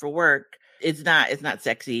so much for work. It's not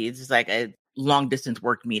sexy. It's just like a long distance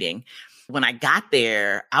work meeting. When I got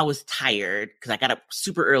there, I was tired because I got up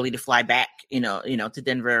super early to fly back, to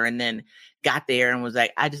Denver, and then got there and was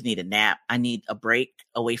like, I just need a nap. I need a break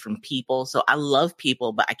away from people. So I love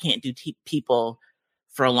people, but I can't do people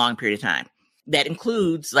for a long period of time. That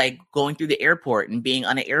includes like going through the airport and being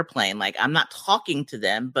on an airplane. Like I'm not talking to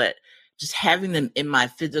them, but just having them in my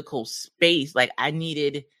physical space. Like I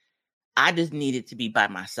just needed to be by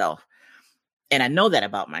myself. And I know that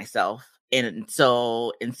about myself. And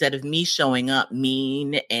so instead of me showing up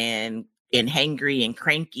mean and hangry and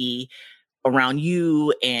cranky around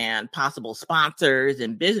you and possible sponsors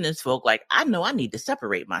and business folk, like I know I need to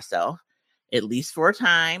separate myself at least for a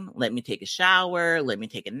time. Let me take a shower, let me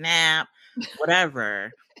take a nap,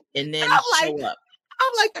 whatever. And then show up.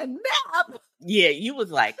 I'm like, a nap? Yeah, you was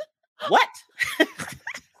like, what?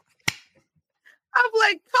 I'm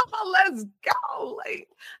like, come on, let's go. Like,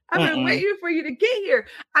 I've been waiting for you to get here.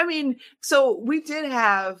 I mean, so we did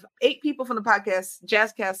have 8 people from the podcast,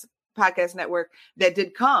 Jazzcast podcast network that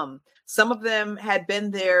did come. Some of them had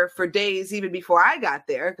been there for days even before I got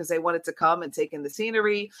there because they wanted to come and take in the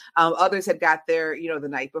scenery. Others had got there, the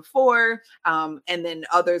night before. And then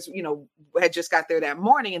others, had just got there that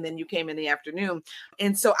morning, and then you came in the afternoon.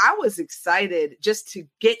 And so I was excited just to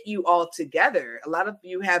get you all together. A lot of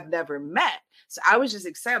you have never met. So I was just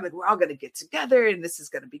excited, like, we're all going to get together and this is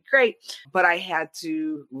going to be great. But I had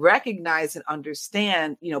to recognize and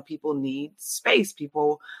understand, people need space.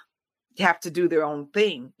 People have to do their own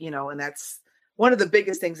thing, and that's one of the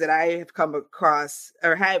biggest things that I have come across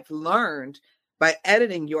or have learned by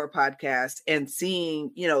editing your podcast and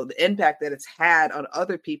seeing, the impact that it's had on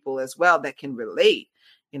other people as well that can relate.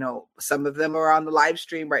 Some of them are on the live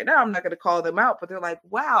stream right now. I'm not going to call them out, but they're like,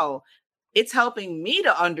 wow, it's helping me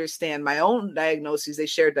to understand my own diagnoses. They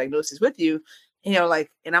share diagnoses with you, and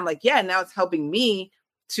I'm like, yeah, now it's helping me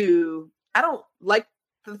to, I don't like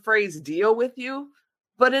the phrase deal with you,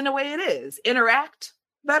 but in a way it is interact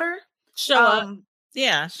better. Show up.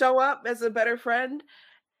 Yeah. Show up as a better friend.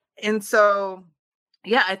 And so,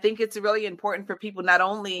 yeah, I think it's really important for people, not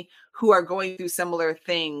only who are going through similar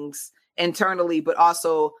things internally, but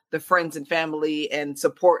also the friends and family and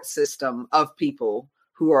support system of people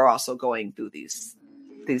who are also going through these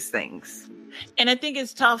things. And I think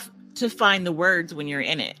it's tough to find the words when you're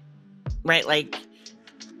in it, right? Like,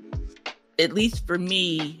 at least for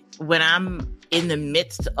me, when I'm in the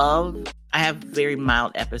midst of, I have very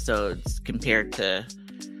mild episodes compared to,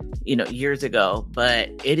 years ago, but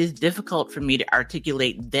it is difficult for me to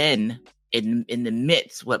articulate then in the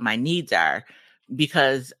midst what my needs are,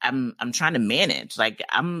 because I'm trying to manage. Like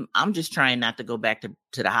I'm just trying not to go back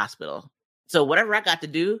to the hospital. So whatever I got to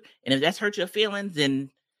do, and if that's hurt your feelings,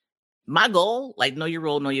 then my goal, like, know your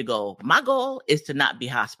role, know your goal. My goal is to not be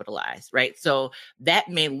hospitalized, right? So that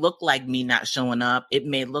may look like me not showing up. It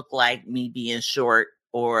may look like me being short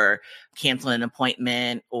or canceling an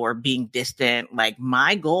appointment or being distant. Like,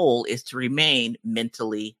 my goal is to remain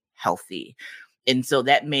mentally healthy. And so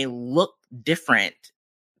that may look different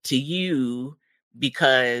to you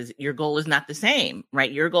because your goal is not the same,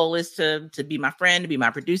 right? Your goal is to be my friend, to be my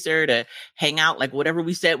producer, to hang out, like whatever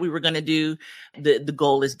we said we were going to do, the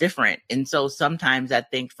goal is different. And so sometimes I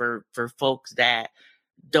think for folks that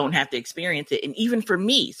don't have to experience it, and even for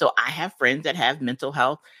me, so I have friends that have mental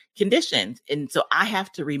health conditions. And so I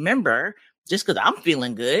have to remember, just because I'm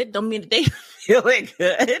feeling good, don't mean that they feeling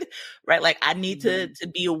good, right? Like I need to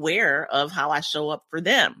be aware of how I show up for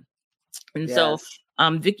them. And so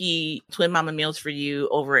Vicky, Twin Mama Meals for You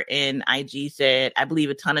over in IG said, I believe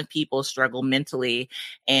a ton of people struggle mentally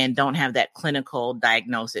and don't have that clinical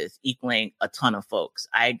diagnosis, equaling a ton of folks.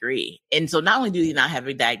 I agree. And so not only do they not have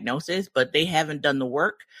a diagnosis, but they haven't done the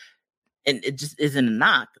work, and it just isn't a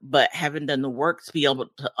knock, but haven't done the work to be able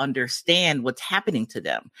to understand what's happening to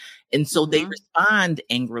them. And so they respond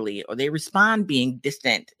angrily, or they respond being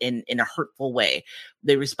distant in a hurtful way.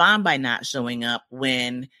 They respond by not showing up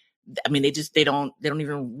when, they don't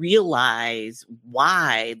even realize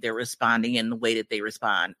why they're responding in the way that they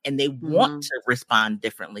respond. And they want to respond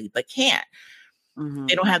differently, but can't.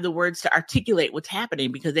 They don't have the words to articulate what's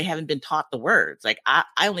happening because they haven't been taught the words. Like I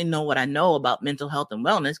only know what I know about mental health and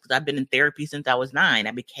wellness because I've been in therapy since I was 9.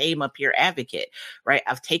 I became a peer advocate, right?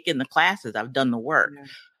 I've taken the classes, I've done the work. Yeah.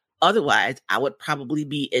 Otherwise, I would probably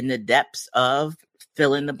be in the depths of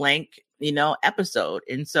fill in the blank, episode.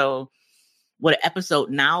 And so what an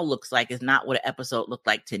episode now looks like is not what an episode looked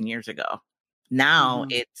like 10 years ago. Now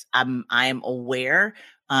it's, I am aware.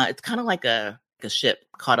 It's kind of like a ship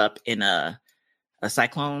caught up in a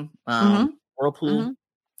cyclone, whirlpool.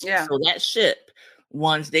 Yeah. So that ship,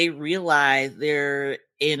 once they realize they're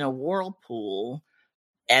in a whirlpool,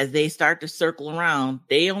 as they start to circle around,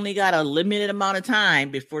 they only got a limited amount of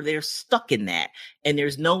time before they're stuck in that. And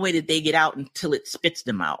there's no way that they get out until it spits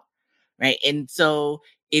them out. Right. And so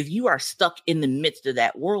if you are stuck in the midst of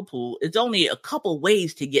that whirlpool, it's only a couple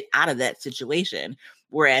ways to get out of that situation.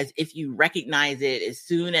 Whereas if you recognize it as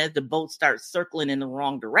soon as the boat starts circling in the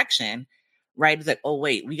wrong direction, right? It's like, oh,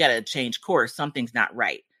 wait, we got to change course. Something's not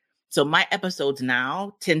right. So my episodes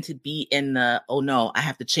now tend to be in the, oh no, I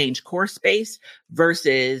have to change course space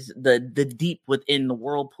versus the deep within the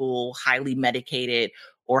whirlpool, highly medicated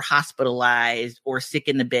or hospitalized or sick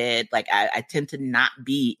in the bed. Like I tend to not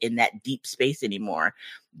be in that deep space anymore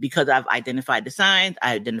because I've identified the signs,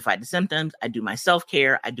 I identified the symptoms, I do my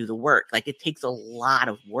self-care, I do the work. Like it takes a lot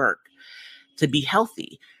of work to be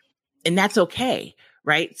healthy, and that's okay.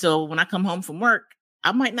 Right. So when I come home from work,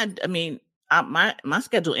 I might not, my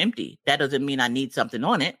schedule empty. That doesn't mean I need something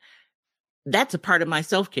on it. That's a part of my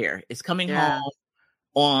self-care. It's coming home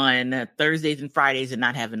on Thursdays and Fridays and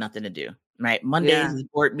not having nothing to do. right? Mondays is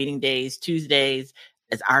board meeting days. Tuesdays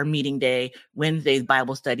is our meeting day. Wednesdays,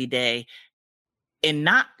 Bible study day. And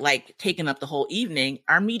not like taking up the whole evening.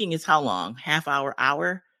 Our meeting is how long? Half hour,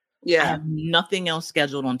 hour? I Yeah. have nothing else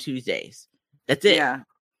scheduled on Tuesdays. That's it. Yeah.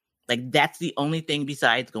 Like that's the only thing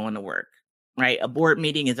besides going to work, right? A board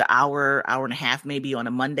meeting is an hour, hour and a half, maybe on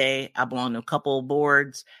a Monday. I belong to a couple of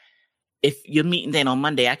boards. If your meeting ain't on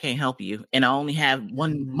Monday, I can't help you. And I only have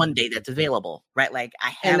one Monday that's available, right? Like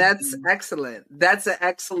I have. And that's excellent. That's an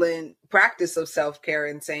excellent practice of self-care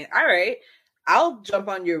and saying, all right, I'll jump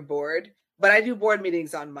on your board, but I do board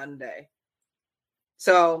meetings on Monday.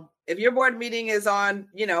 So if your board meeting is on,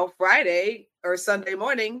 Friday or Sunday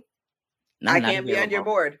morning, I can't be on your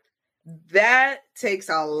board. That takes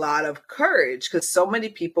a lot of courage because so many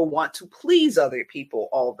people want to please other people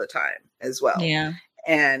all the time as well. Yeah.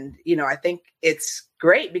 And, I think it's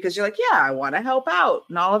great because you're like, yeah, I want to help out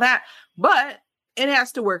and all of that, but it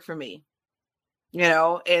has to work for me,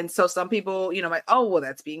 And so some people, like, oh, well,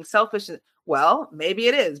 that's being selfish. Well, maybe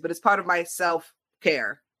it is, but it's part of my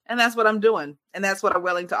self-care. And that's what I'm doing. And that's what I'm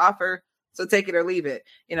willing to offer. So take it or leave it.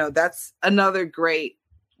 That's another great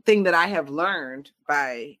thing that I have learned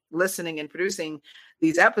by listening and producing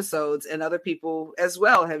these episodes, and other people as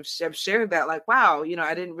well have shared that, like, wow,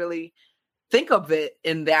 I didn't really think of it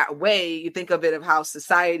in that way. You think of it of how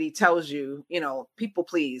society tells you, people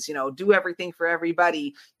please, do everything for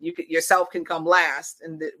everybody. Yourself can come last.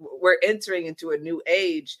 And we're entering into a new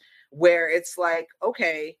age where it's like,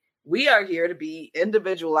 okay, we are here to be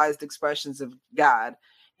individualized expressions of God,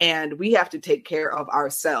 and we have to take care of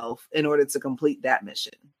ourselves in order to complete that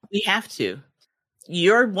mission. We have to.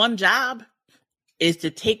 Your one job is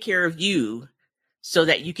to take care of you so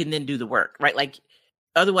that you can then do the work, right? Like,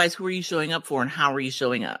 otherwise, who are you showing up for and how are you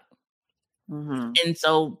showing up? Mm-hmm. And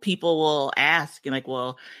so people will ask, like,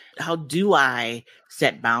 well, how do I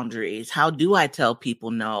set boundaries? How do I tell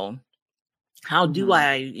people no? How do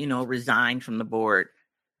I, resign from the board?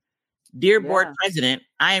 Dear board president,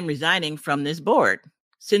 I am resigning from this board.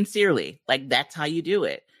 Sincerely. Like, that's how you do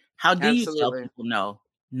it. How do you tell people no?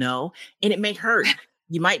 No. And it may hurt.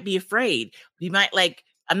 You might be afraid. You might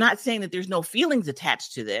I'm not saying that there's no feelings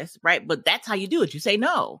attached to this, right? But that's how you do it. You say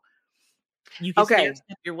no. You can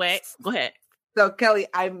step your way. Go ahead. So Kelly,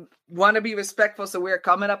 I want to be respectful. So we're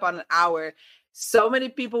coming up on an hour. So many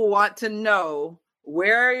people want to know,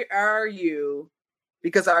 where are you?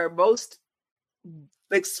 Because our most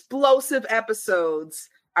explosive episodes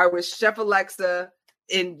are with Chef Alexa,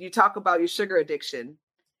 and you talk about your sugar addiction,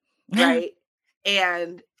 right?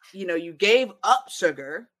 And, you gave up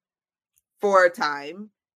sugar for a time,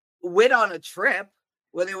 went on a trip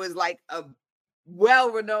where there was like a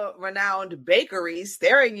well-renowned bakery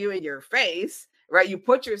staring you in your face, right? You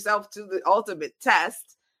put yourself to the ultimate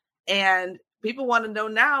test, and people want to know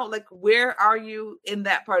now, like, where are you in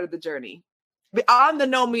that part of the journey? On the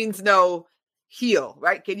no means no heal,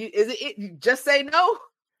 right? Is it you just say no?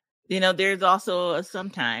 There's also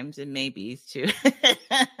sometimes and maybes too.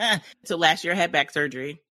 So last year I had back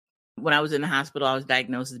surgery. When I was in the hospital, I was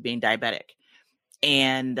diagnosed as being diabetic.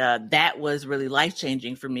 And that was really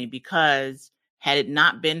life-changing for me, because had it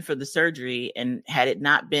not been for the surgery and had it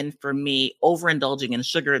not been for me overindulging in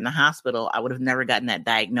sugar in the hospital, I would have never gotten that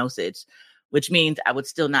diagnosis, which means I would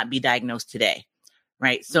still not be diagnosed today.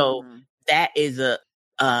 Right. So that is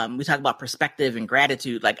we talk about perspective and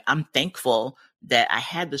gratitude. Like, I'm thankful that I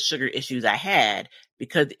had the sugar issues I had,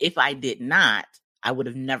 because if I did not, I would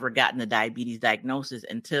have never gotten the diabetes diagnosis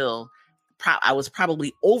until I was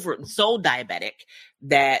probably so diabetic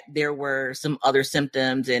that there were some other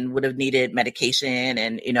symptoms and would have needed medication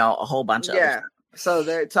and, a whole bunch of other stuff. So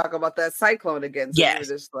they're talking about that cyclone again. So you're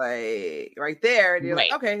just like right there, and you're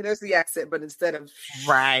like, okay, there's the exit, but instead of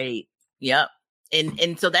right. Yep.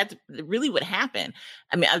 And so that's really what happened.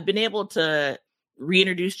 I mean, I've been able to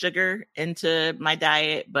reintroduce sugar into my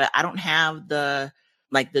diet, but I don't have the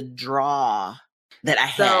draw that I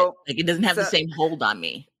had. Like, it doesn't have the same hold on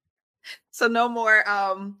me. So no more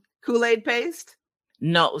Kool-Aid paste?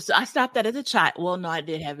 No. So I stopped that as a child. Well, no, I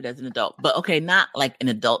did have it as an adult, but okay, not like an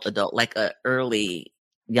adult, like a early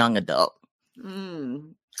young adult.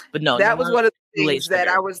 But no, that was one of the things that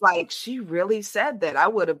I was like, she really said that. I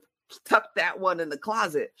would have tucked that one in the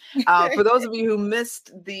closet. For those of you who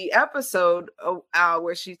missed the episode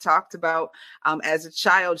where she talked about as a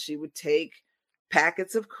child, she would take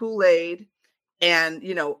packets of Kool-Aid and,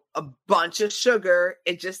 a bunch of sugar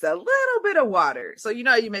and just a little bit of water. So you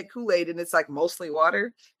know how you make Kool-Aid and it's like mostly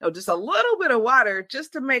water? No, just a little bit of water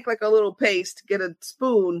just to make like a little paste, get a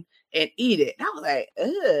spoon and eat it. And I was like,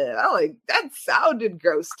 ugh. I was like, that sounded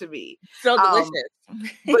gross to me. So delicious.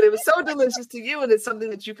 But it was so delicious to you, and it's something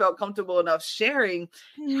that you felt comfortable enough sharing.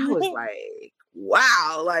 And I was like,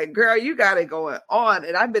 wow, like, girl, you got it going on.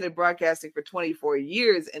 And I've been in broadcasting for 24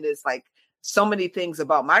 years, and it's like so many things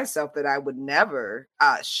about myself that I would never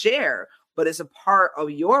share, but it's a part of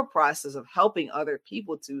your process of helping other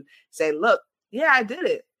people to say, look, yeah, I did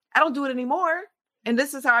it. I don't do it anymore. And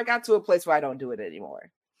this is how I got to a place where I don't do it anymore.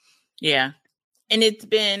 Yeah. And it's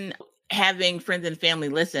been having friends and family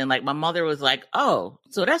listen. Like my mother was like, oh,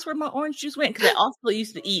 so that's where my orange juice went. Cause I also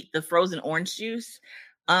used to eat the frozen orange juice.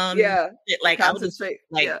 Like I would just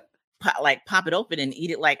like pop it open and eat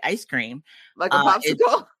it like ice cream. Like a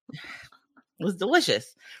popsicle. It was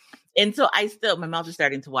delicious. And so my mouth is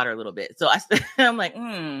starting to water a little bit. So I'm like,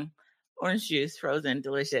 orange juice, frozen,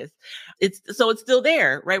 delicious. It's still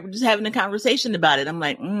there, right? We're just having a conversation about it. I'm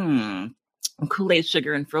like, Kool-Aid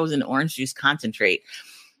sugar and frozen orange juice concentrate.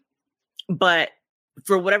 But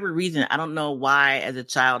for whatever reason, I don't know why as a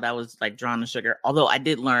child I was like drawn to sugar. Although I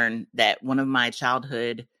did learn that one of my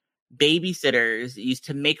childhood babysitters used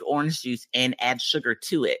to make orange juice and add sugar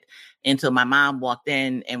to it. And so my mom walked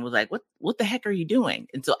in and was like, what the heck are you doing?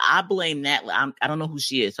 And so I blame that. I don't know who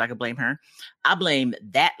she is, so I can blame her. I blame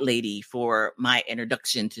that lady for my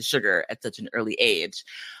introduction to sugar at such an early age.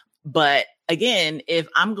 But again, if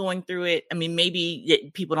I'm going through it, I mean,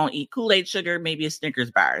 maybe people don't eat Kool-Aid sugar. Maybe it's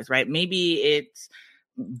Snickers bars, right? Maybe it's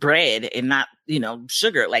bread and not,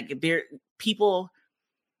 sugar. Like people,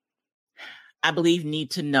 I believe,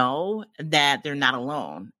 need to know that they're not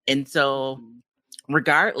alone. And so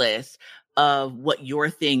regardless of what your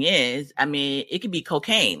thing is, I mean, it could be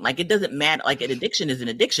cocaine. Like, it doesn't matter. Like, an addiction is an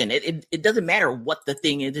addiction. It doesn't matter what the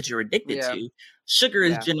thing is that you're addicted to. Sugar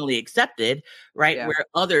is generally accepted, right? Yeah. Where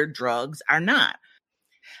other drugs are not.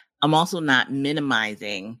 I'm also not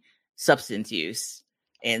minimizing substance use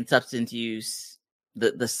and substance use,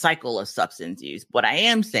 the cycle of substance use. What I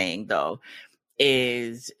am saying, though,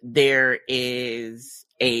 is there is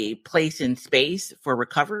a place and space for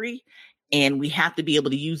recovery. And we have to be able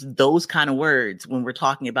to use those kind of words when we're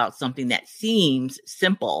talking about something that seems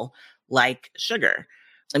simple, like sugar.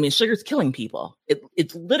 I mean, sugar's killing people.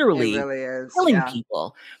 It's literally killing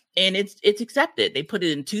people. And it's accepted. They put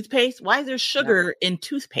it in toothpaste. Why is there sugar in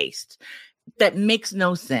toothpaste? That makes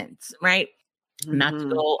no sense, right? Mm-hmm. Not to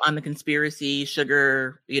go on the conspiracy,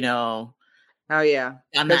 sugar, Oh yeah.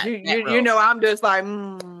 Because I'm just like,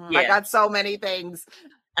 I got so many things.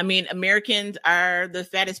 I mean, Americans are the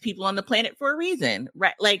fattest people on the planet for a reason,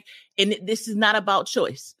 right? Like, and this is not about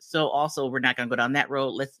choice. So also, we're not going to go down that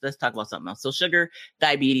road. Let's talk about something else. So sugar,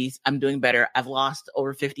 diabetes, I'm doing better. I've lost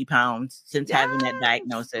over 50 pounds since having that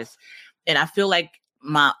diagnosis. And I feel like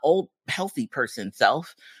my old healthy person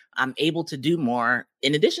self, I'm able to do more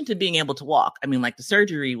in addition to being able to walk. I mean, like the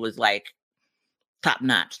surgery was like top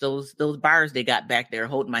notch. Those bars they got back there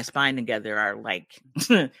holding my spine together are like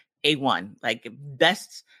A1, like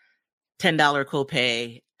best $10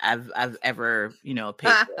 copay I've ever,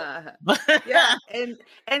 paid for. Yeah.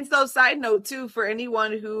 And so side note too, for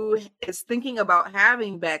anyone who is thinking about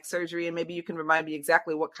having back surgery, and maybe you can remind me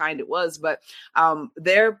exactly what kind it was, but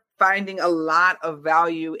they're finding a lot of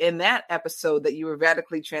value in that episode that you were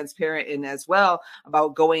radically transparent in as well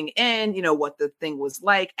about going in, what the thing was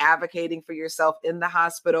like, advocating for yourself in the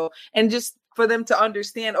hospital, and just for them to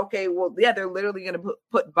understand, okay, well, yeah, they're literally going to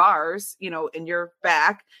put bars, in your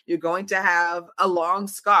back. You're going to have a long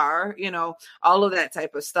scar, all of that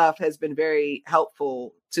type of stuff has been very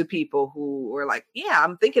helpful to people who were like, yeah,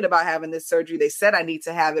 I'm thinking about having this surgery. They said I need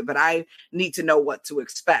to have it, but I need to know what to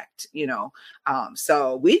expect,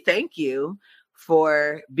 So we thank you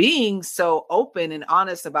for being so open and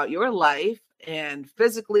honest about your life, and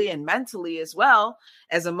physically and mentally, as well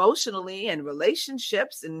as emotionally, and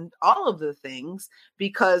relationships and all of the things,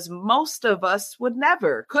 because most of us could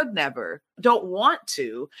never, don't want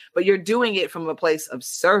to, but you're doing it from a place of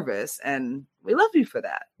service. And we love you for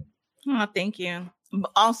that. Oh, thank you.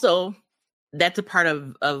 Also, that's a part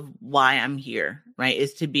of why I'm here, right?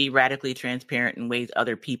 Is to be radically transparent in ways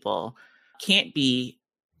other people can't be,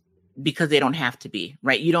 because they don't have to be,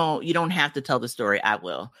 right? You don't have to tell the story. I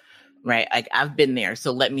will. Right. Like, I've been there.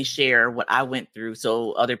 So let me share what I went through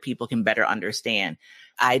so other people can better understand.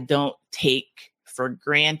 I don't take for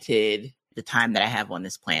granted the time that I have on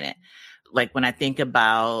this planet. Like, when I think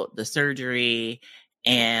about the surgery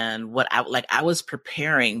and I was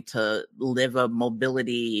preparing to live a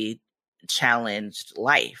mobility challenged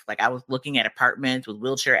life. Like, I was looking at apartments with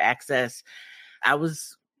wheelchair access. I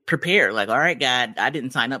was prepare. Like, all right, God, I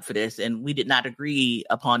didn't sign up for this, and we did not agree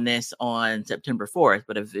upon this on September 4th.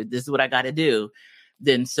 But if this is what I got to do,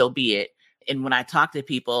 then so be it. And when I talk to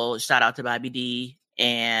people, shout out to Bobby D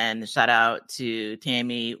and shout out to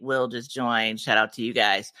Tammy. Will just joined. Shout out to you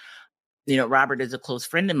guys. You know, Robert is a close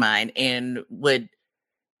friend of mine, and would,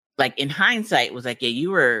 like, in hindsight, was like, yeah,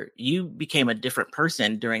 you became a different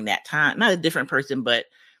person during that time. Not a different person, but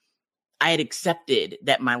I had accepted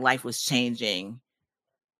that my life was changing,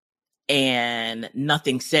 and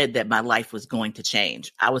nothing said that my life was going to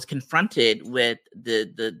change. I was confronted with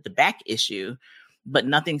the back issue, but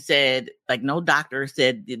nothing said, like, no doctor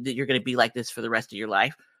said that you're going to be like this for the rest of your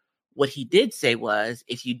life. What he did say was,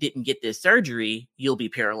 if you didn't get this surgery, you'll be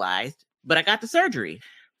paralyzed. But I got the surgery.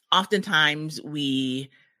 Oftentimes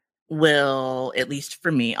we will, at least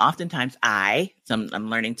for me, oftentimes I'm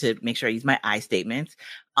learning to make sure I use my I statements.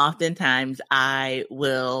 Oftentimes I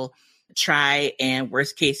will try and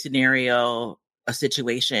worst case scenario a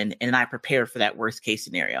situation, and I prepare for that worst case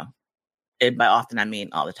scenario. And by often, I mean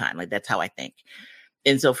all the time. Like, that's how I think.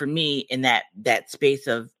 And so for me, in that space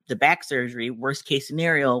of the back surgery, worst case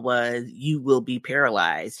scenario was, you will be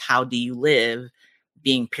paralyzed. How do you live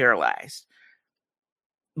being paralyzed?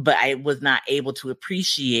 But I was not able to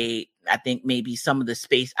appreciate, I think, maybe some of the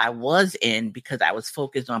space I was in, because I was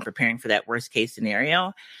focused on preparing for that worst case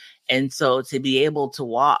scenario. And so to be able to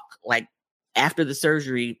walk, like, after the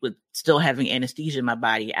surgery with still having anesthesia in my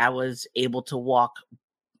body, I was able to walk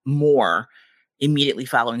more immediately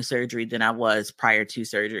following surgery than I was prior to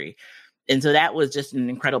surgery. And so that was just an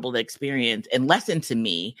incredible experience and lesson to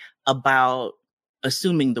me about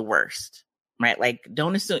assuming the worst, right? Like,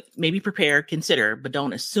 don't assume, maybe prepare, consider, but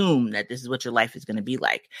don't assume that this is what your life is going to be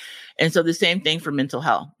like. And so the same thing for mental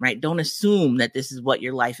health, right? Don't assume that this is what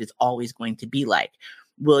your life is always going to be like.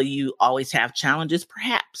 Will you always have challenges?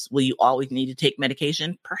 Perhaps. Will you always need to take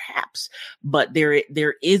medication? Perhaps. But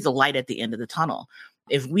there is a light at the end of the tunnel.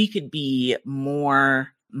 If we could be more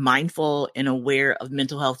mindful and aware of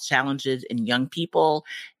mental health challenges in young people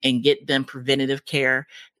and get them preventative care,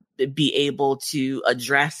 be able to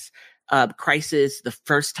address crisis the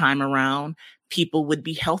first time around, people would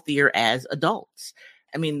be healthier as adults.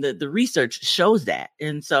 I mean, the research shows that.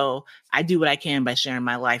 And so I do what I can by sharing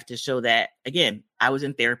my life to show that, again, I was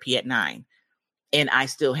in therapy at 9 and I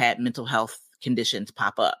still had mental health conditions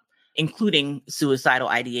pop up, including suicidal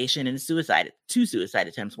ideation and two suicide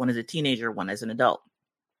attempts, one as a teenager, one as an adult.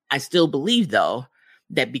 I still believe, though,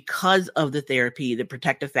 that because of the therapy, the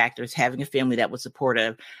protective factors, having a family that was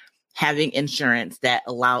supportive, having insurance that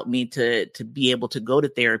allowed me to be able to go to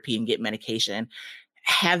therapy and get medication,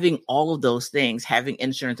 having all of those things, having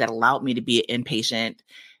insurance that allowed me to be an inpatient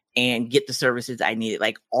and get the services I needed,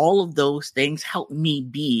 like, all of those things helped me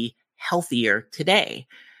be healthier today.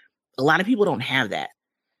 A lot of people don't have that.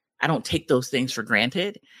 I don't take those things for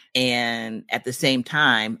granted. And at the same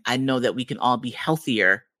time, I know that we can all be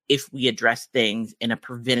healthier if we address things in a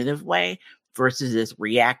preventative way versus this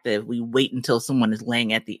reactive. We wait until someone is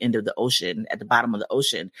laying at the end of the ocean, at the bottom of the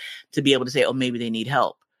ocean, to be able to say, oh, maybe they need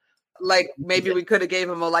help. Like, maybe we could have gave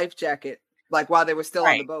them a life jacket, like, while they were still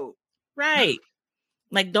on the boat. Right.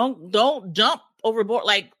 Like, don't jump overboard.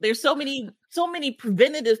 Like, there's so many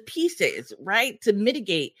preventative pieces, right, to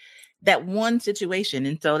mitigate that one situation.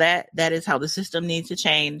 And so that is how the system needs to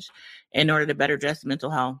change in order to better address mental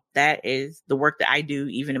health. That is the work that I do,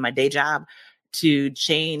 even in my day job, to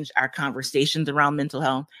change our conversations around mental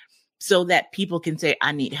health so that people can say,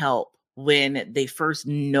 I need help, when they first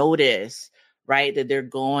notice, right, that they're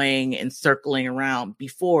going and circling around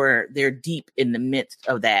before they're deep in the midst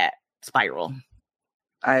of that spiral.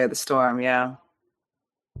 Eye of the storm, yeah.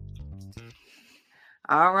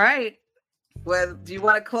 All right. Well, do you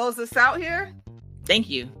want to close this out here? Thank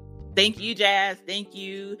you. Thank you, Jazz. Thank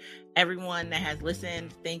you, everyone that has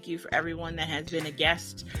listened. Thank you for everyone that has been a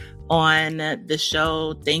guest on the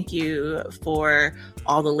show. Thank you for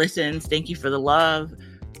all the listens. Thank you for the love.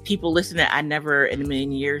 People listen that I never in a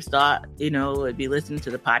million years thought, would be listening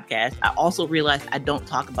to the podcast. I also realized I don't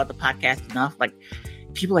talk about the podcast enough. Like,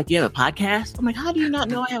 people are like, you have a podcast? I'm like, how do you not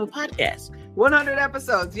know I have a podcast? 100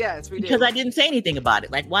 episodes. Yes, we do. Because I didn't say anything about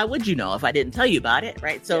it. Like, why would you know if I didn't tell you about it?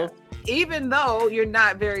 Right. So even though you're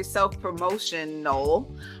not very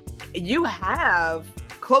self-promotional, you have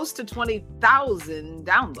close to 20,000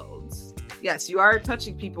 downloads. Yes, you are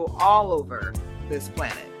touching people all over this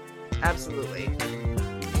planet. Absolutely.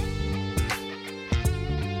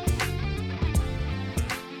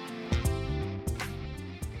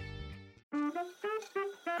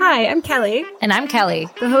 Hi, I'm Kelly. And I'm Kelly,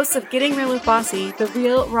 the hosts of Getting Real with Bossy, the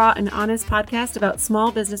real, raw, and honest podcast about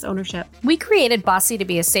small business ownership. We created Bossy to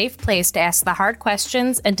be a safe place to ask the hard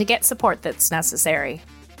questions and to get support that's necessary.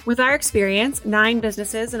 With our experience, 9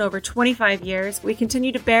 businesses and over 25 years, we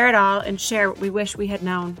continue to bear it all and share what we wish we had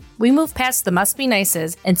known. We move past the must be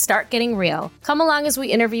nices and start getting real. Come along as we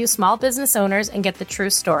interview small business owners and get the true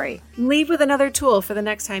story. Leave with another tool for the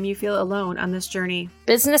next time you feel alone on this journey.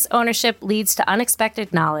 Business ownership leads to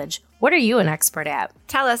unexpected knowledge. What are you an expert at?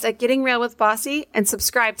 Tell us at Getting Real with Bossy and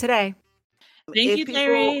subscribe today. Thank you,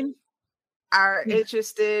 Taryn. Are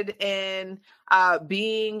interested in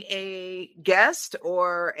being a guest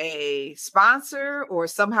or a sponsor or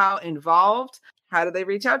somehow involved, how do they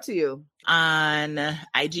reach out to you? On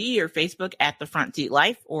IG or Facebook at The Front Seat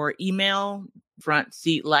Life, or email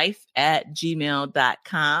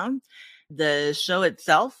frontseatlife@gmail.com. The show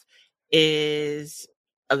itself is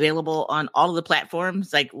available on all of the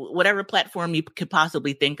platforms, like whatever platform you could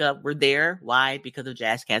possibly think of, we're there. Why? Because of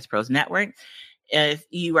Jazzcast Pros Network. If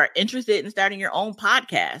you are interested in starting your own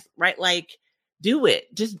podcast, right? Like, do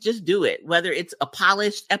it. Just do it. Whether it's a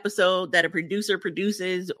polished episode that a producer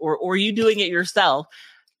produces or you doing it yourself,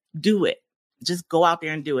 do it. Just go out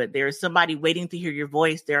there and do it. There is somebody waiting to hear your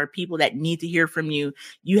voice. There are people that need to hear from you.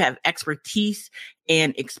 You have expertise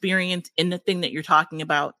and experience in the thing that you're talking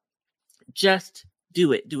about. Just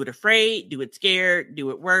do it. Do it afraid. Do it scared. Do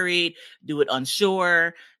it worried. Do it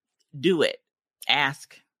unsure. Do it.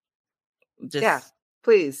 Ask.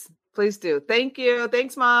 Please do. Thank you.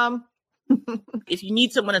 Thanks, Mom. If you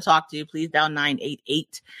need someone to talk to, please dial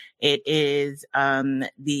 988. It is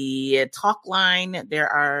the talk line. There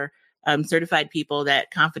are certified people that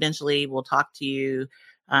confidentially will talk to you.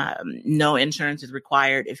 No insurance is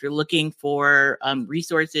required. If you're looking for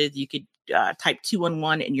resources, you could type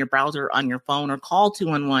 211 in your browser on your phone, or call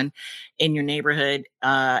 211 in your neighborhood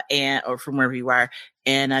or from wherever you are.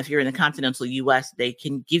 And if you're in the continental U.S., they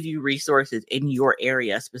can give you resources in your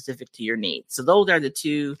area specific to your needs. So those are the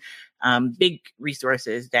two big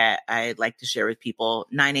resources that I'd like to share with people.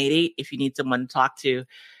 988 if you need someone to talk to,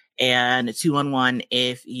 and 211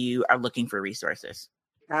 if you are looking for resources.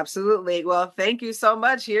 Absolutely. Well, thank you so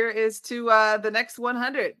much. Here is to the next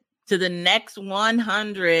 100. To the next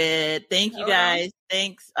 100. Thank you, guys.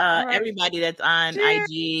 Thanks, everybody that's on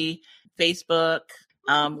IG, Facebook,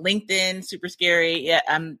 LinkedIn. Super scary. Yeah,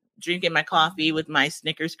 I'm drinking my coffee with my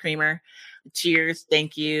Snickers creamer. Cheers.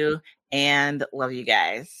 Thank you. And love you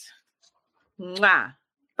guys. Mwah.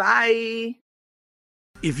 Bye.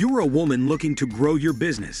 If you're a woman looking to grow your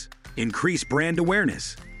business, increase brand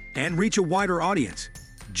awareness, and reach a wider audience,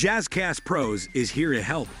 Jazzcast Pros is here to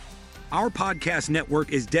help. Our podcast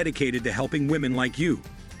network is dedicated to helping women like you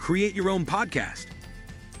create your own podcast.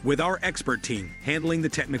 With our expert team handling the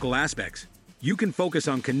technical aspects, you can focus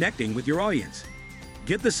on connecting with your audience.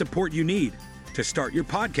 Get the support you need to start your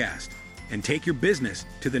podcast and take your business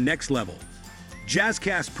to the next level.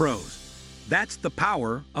 Jazzcast Pros. That's the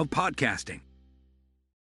power of podcasting.